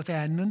ቆሻሻ ቦታ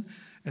ያንን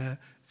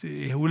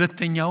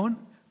ሁለተኛውን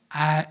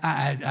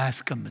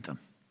አያስቀምጥም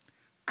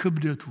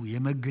ክብደቱ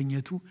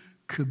የመገኘቱ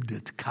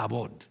ክብደት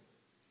ካቦድ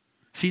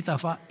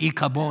ሲጠፋ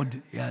ኢካቦድ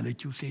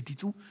ያለችው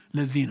ሴቲቱ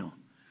ለዚህ ነው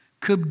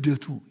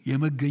ክብደቱ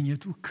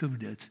የመገኘቱ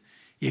ክብደት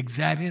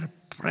የእግዚአብሔር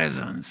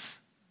ፕሬዘንስ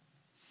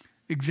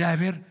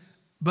እግዚአብሔር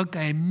በቃ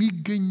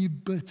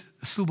የሚገኝበት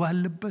እሱ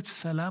ባለበት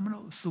ሰላም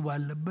ነው እሱ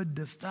ባለበት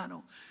ደስታ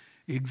ነው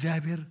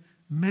የእግዚአብሔር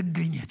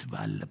መገኘት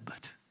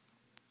ባለበት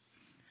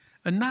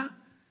እና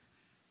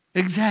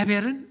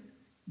እግዚአብሔርን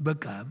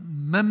በቃ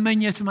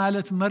መመኘት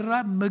ማለት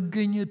መራብ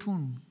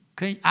መገኘቱን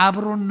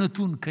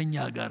አብሮነቱን ከኛ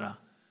ጋራ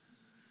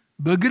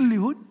በግል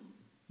ይሁን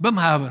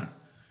በማህበር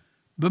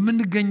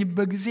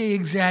በምንገኝበት ጊዜ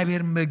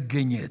የእግዚአብሔር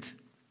መገኘት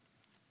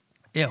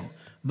ያው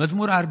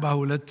መዝሙር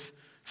 42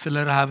 ስለ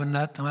ረሃብና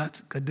ጥማት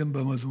ቀደም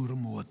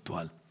በመዝሙርም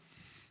ወጥቷል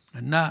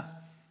እና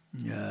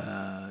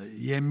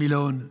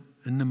የሚለውን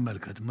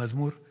እንመልከት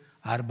መዝሙር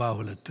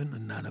 42ን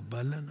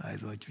እናነባለን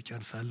አይዟችሁ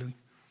ጨርሳለሁ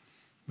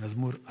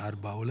መዝሙር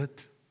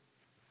 42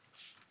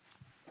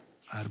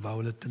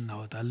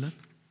 እናወጣለን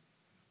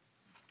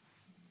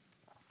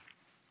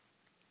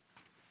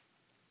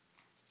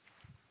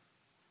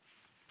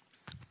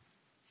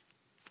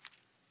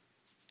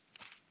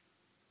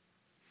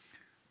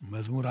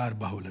መዝሙር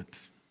 42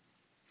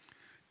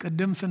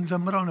 ቀደም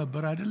ስንዘምረው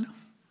ነበር አይደለም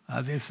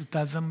አዜብ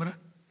ስታዘምረን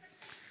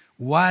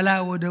ዋላ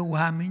ወደ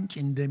ውሃ ምንጭ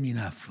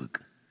እንደሚናፍቅ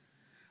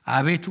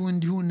አቤቱ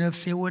እንዲሁ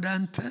ነፍሴ ወደ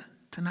አንተ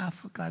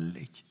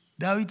ትናፍቃለች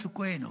ዳዊት እኮ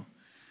ነው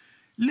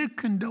ልክ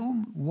እንደውም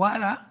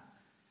ዋላ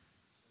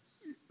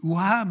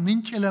ውሃ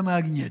ምንጭ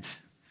ለማግኘት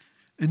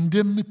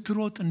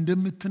እንደምትሮጥ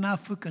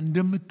እንደምትናፍቅ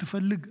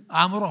እንደምትፈልግ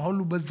አእምሮ ሁሉ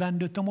በዛ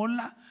እንደተሞላ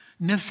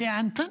ነፍሴ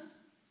አንተን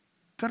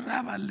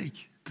ትራባለች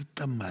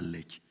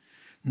ትጠማለች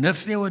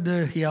ነፍሴ ወደ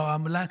ሕያው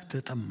አምላክ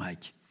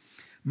ተጠማች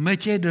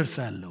መቼ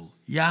ደርሳለሁ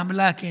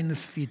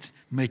የአምላኬንስ ፊት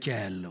መቼ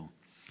ያለው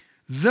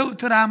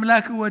ዘውትር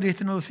አምላክ ወዴት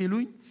ነው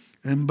ሲሉኝ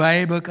እንባዬ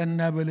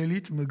በቀንና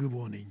በሌሊት ምግብ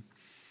ሆነኝ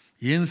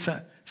ይህን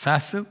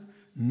ሳስብ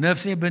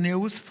ነፍሴ በእኔ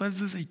ውስጥ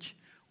ፈዘዘች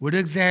ወደ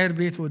እግዚአብሔር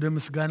ቤት ወደ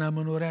ምስጋና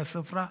መኖሪያ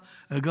ስፍራ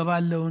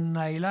እገባለሁና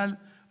ይላል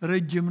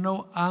ረጅም ነው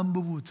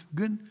አንብቡት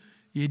ግን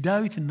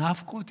የዳዊት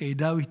ናፍቆት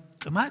የዳዊት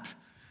ጥማት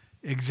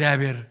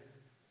እግዚአብሔር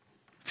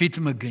ፊት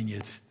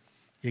መገኘት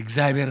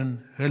የእግዚአብሔርን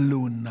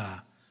ህልውና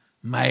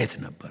ማየት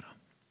ነበር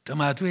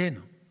ጥማቱ ይሄ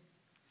ነው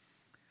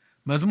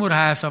መዝሙር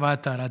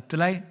 27:4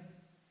 ላይ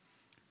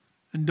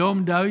እንደውም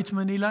ዳዊት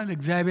ምን ይላል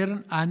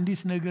እግዚአብሔርን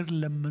አንዲት ነገር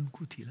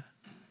ለመንኩት ይላል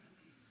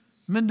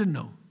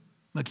ምንድነው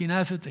መኪና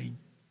ስጠኝ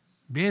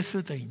ቤት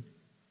ስጠኝ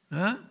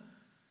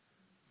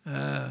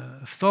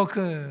ስቶክ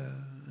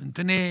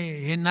እንትኔ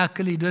ይሄን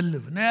አክል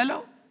ይደልብ ነው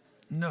ያለው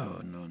ኖ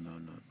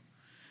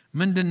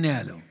ምንድነው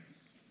ያለው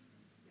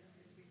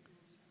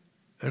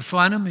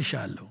እርሷንም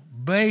እሻለሁ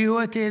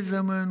በህይወቴ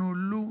ዘመን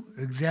ሁሉ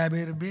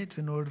እግዚአብሔር ቤት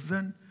እኖር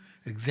ዘንድ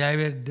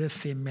እግዚአብሔር ደስ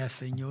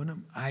የሚያሰኘውንም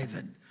አይ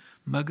ዘንድ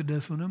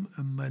መቅደሱንም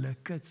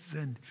እመለከት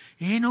ዘንድ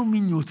ይሄ ነው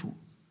ምኞቱ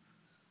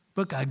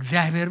በቃ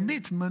እግዚአብሔር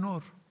ቤት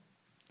መኖር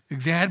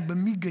እግዚአብሔር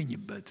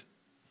በሚገኝበት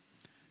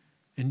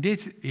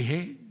እንዴት ይሄ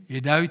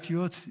የዳዊት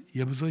ህይወት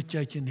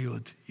የብዙዎቻችን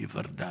ህይወት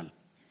ይፈርዳል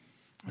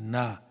እና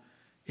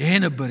ይሄ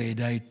ነበር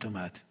የዳዊት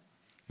ጥማት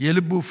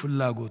የልቡ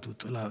ፍላጎቱ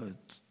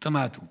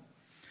ጥማቱ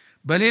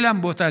በሌላም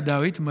ቦታ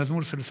ዳዊት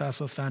መዝሙር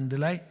 63:1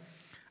 ላይ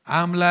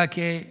አምላኬ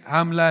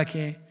አምላኬ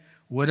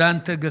ወደ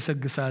አንተ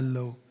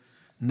ገሰግሳለሁ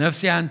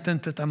ነፍሴ አንተን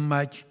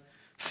ተጠማች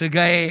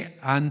ስጋዬ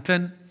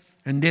አንተን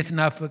እንዴት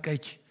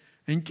ናፈቀች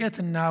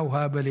እንጨትና ውሃ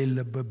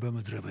በሌለበት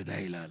በምድረ በዳ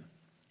ይላል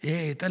ይሄ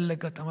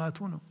የጠለቀ ጥማቱ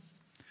ነው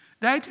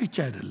ዳዊት ብቻ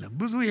አይደለም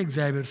ብዙ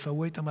የእግዚአብሔር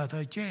ሰዎች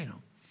ጥማታቸው ነው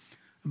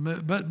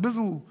ብዙ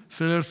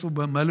ስለርሱ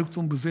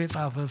በመልእክቱም ብዙ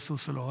የጻፈ እሱ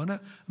ስለሆነ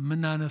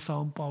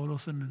የምናነሳውን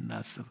ጳውሎስን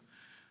እናስብ።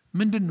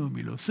 ምንድን ነው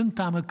የሚለው? ስንት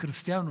ዓመት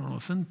ክርስቲያን ሆኖ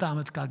ስንት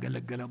ዓመት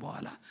ካገለገለ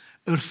በኋላ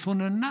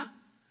እርሱንና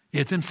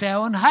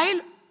የትንሣኤውን ኃይል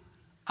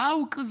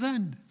አውቅ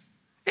ዘንድ።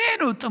 ይሄ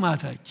ነው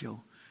ጥማታቸው።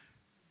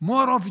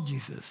 ሞር ኦፍ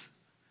ጂሰስ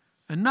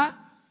እና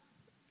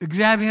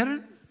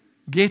እግዚአብሔርን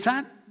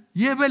ጌታን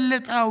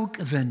የበለጠ አውቅ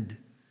ዘንድ።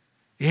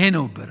 ይሄ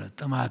ነው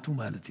ጥማቱ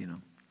ማለት ነው።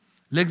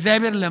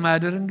 ለእግዚአብሔር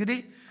ለማደር እንግዲህ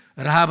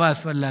ረሃብ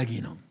አስፈላጊ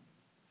ነው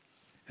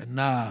እና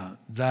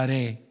ዛሬ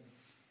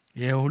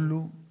ይሄ ሁሉ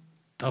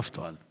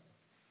ጠፍቷል።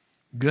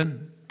 ግን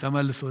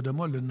ተመልሶ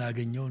ደግሞ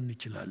ልናገኘው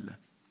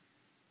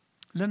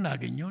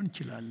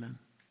እንችላለን።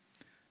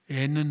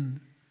 ይህንን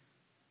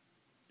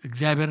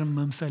እግዚአብሔርን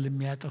መምሰል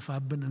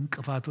የሚያጠፋብን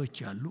እንቅፋቶች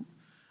አሉ።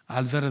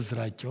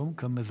 አልዘረዝራቸውም፣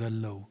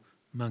 ከመዘለው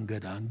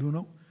መንገድ አንዱ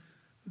ነው።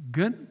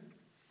 ግን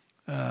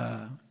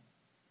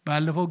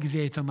ባለፈው ጊዜ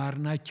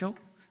የተማርናቸው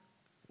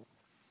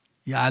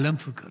የዓለም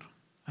ፍቅር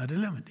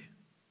አይደለም እንዴ?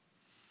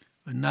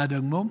 እና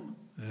ደግሞም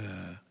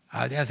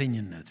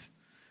ኃጢአተኝነት፣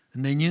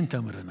 እነኚህን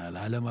ተምረናል።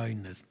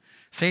 ዓለማዊነት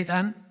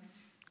ሰይጣን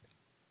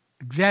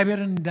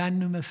እግዚአብሔርን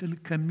እንዳንመስል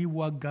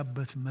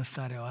ከሚዋጋበት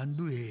መሳሪያው አንዱ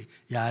ይሄ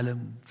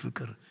የዓለም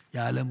ፍቅር፣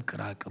 የዓለም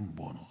ቅራቅንቦ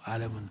ነው።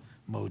 ዓለምን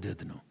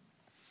መውደድ ነው።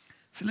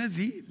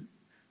 ስለዚህ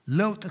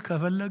ለውጥ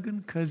ከፈለግን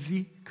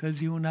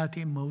ከዚህ ሁናቴ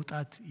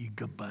መውጣት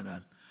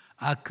ይገባናል።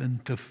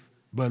 አክንትፍ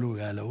በሉ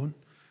ያለውን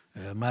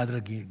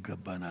ማድረግ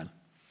ይገባናል።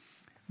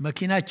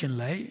 መኪናችን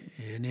ላይ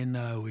እኔና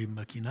ወይም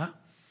መኪና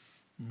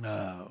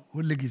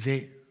ሁል ጊዜ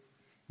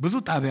ብዙ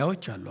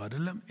ጣቢያዎች አሉ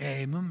አይደለም?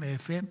 ኤኤምም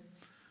ኤፍኤም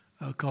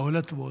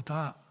ከሁለት ቦታ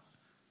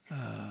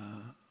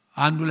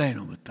አንዱ ላይ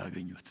ነው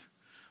የምታገኙት።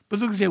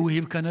 ብዙ ጊዜ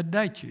ውሂብ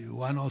ከነዳች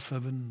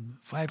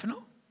 107.5 ነው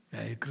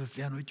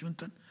የክርስቲያኖቹ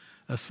እንትን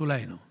እሱ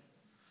ላይ ነው።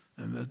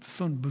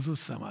 እሱን ብዙ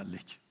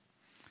ትሰማለች።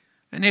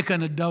 እኔ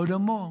ከነዳው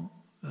ደግሞ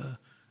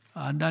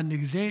አንዳንድ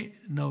ጊዜ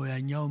ነው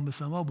ያኛው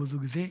የምሰማው። ብዙ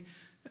ጊዜ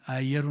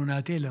አየር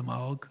ሁናቴ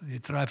ለማወቅ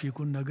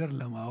የትራፊኩን ነገር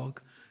ለማወቅ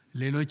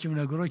ሌሎችም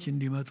ነገሮች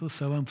እንዲመጡ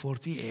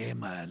 740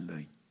 ኤኤም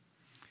አያለሁኝ።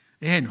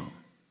 ይሄ ነው።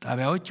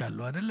 ጣቢያዎች አሉ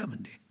አይደለም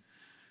እንዴ?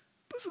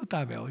 ብዙ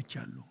ጣቢያዎች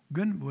አሉ።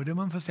 ግን ወደ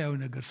መንፈሳዊ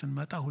ነገር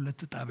ስንመጣ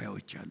ሁለት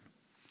ጣቢያዎች አሉ።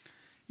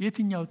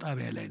 የትኛው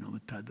ጣቢያ ላይ ነው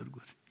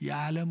የምታደርጉት?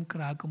 የዓለም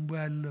ቅራቅንቦ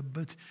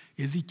ያለበት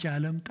የዚች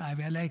ዓለም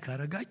ጣቢያ ላይ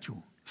ካረጋችሁ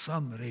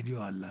እሷም ሬዲዮ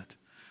አላት።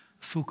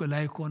 እሱ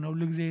ላይ ከሆነ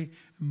ሁሉ ጊዜ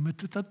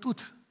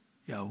የምትጠጡት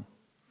ያው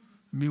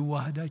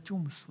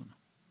የሚዋህዳችሁም እሱ ነው።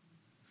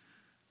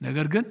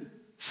 ነገር ግን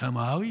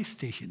ሰማያዊ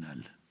ስቴሽን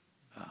አለ።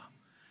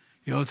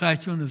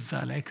 ሕይወታችሁን እዛ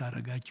ላይ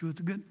ካረጋችሁት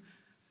ግን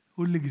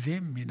ሁሉ ጊዜ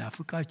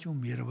የሚናፍቃችሁም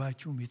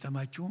የሚርባችሁም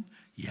የሚጠማችሁም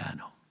ያ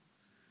ነው።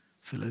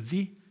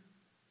 ስለዚህ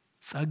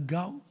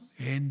ጸጋው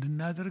ይሄን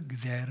እንድናደርግ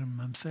እግዚአብሔርን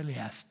መምሰል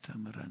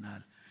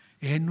ያስተምረናል።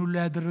 ይሄን ሁሉ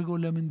ያደረገው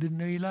ለምንድን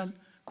ነው ይላል?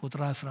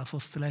 ቁጥር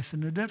 13 ላይ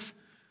ስንደርስ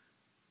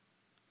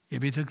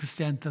የቤተ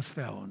ክርስቲያን ተስፋ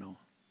የሆነው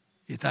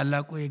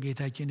የታላቁ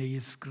የጌታችን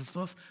የኢየሱስ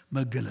ክርስቶስ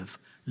መገለጽ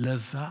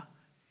ለዛ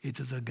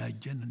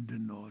የተዘጋጀን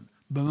እንድንሆን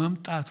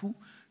በመምጣቱ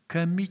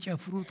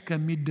ከሚጨፍሩት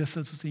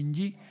ከሚደሰቱት እንጂ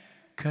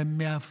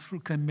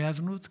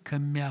ከሚያዝኑት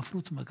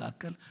ከሚያፍሩት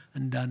መካከል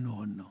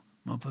እንዳንሆን ነው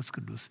መንፈስ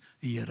ቅዱስ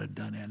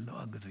እየረዳን ያለው።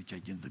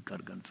 አንገቶቻችን ዝቅ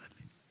አድርገን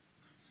እንጸልይ።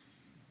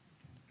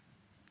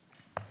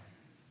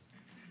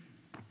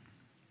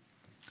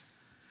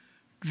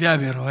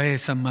 እግዚአብሔር ሆይ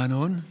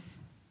የሰማነውን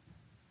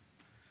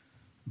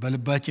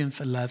በልባችን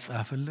ጽላት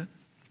ጻፍልን፣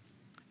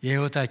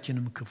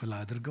 የሕይወታችንም ክፍል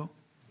አድርገው።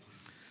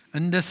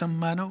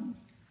 እንደሰማነው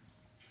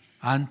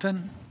አንተን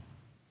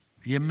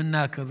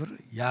የምናከብር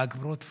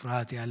የአክብሮት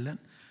ፍርሃት ያለን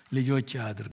ልጆች አድርገን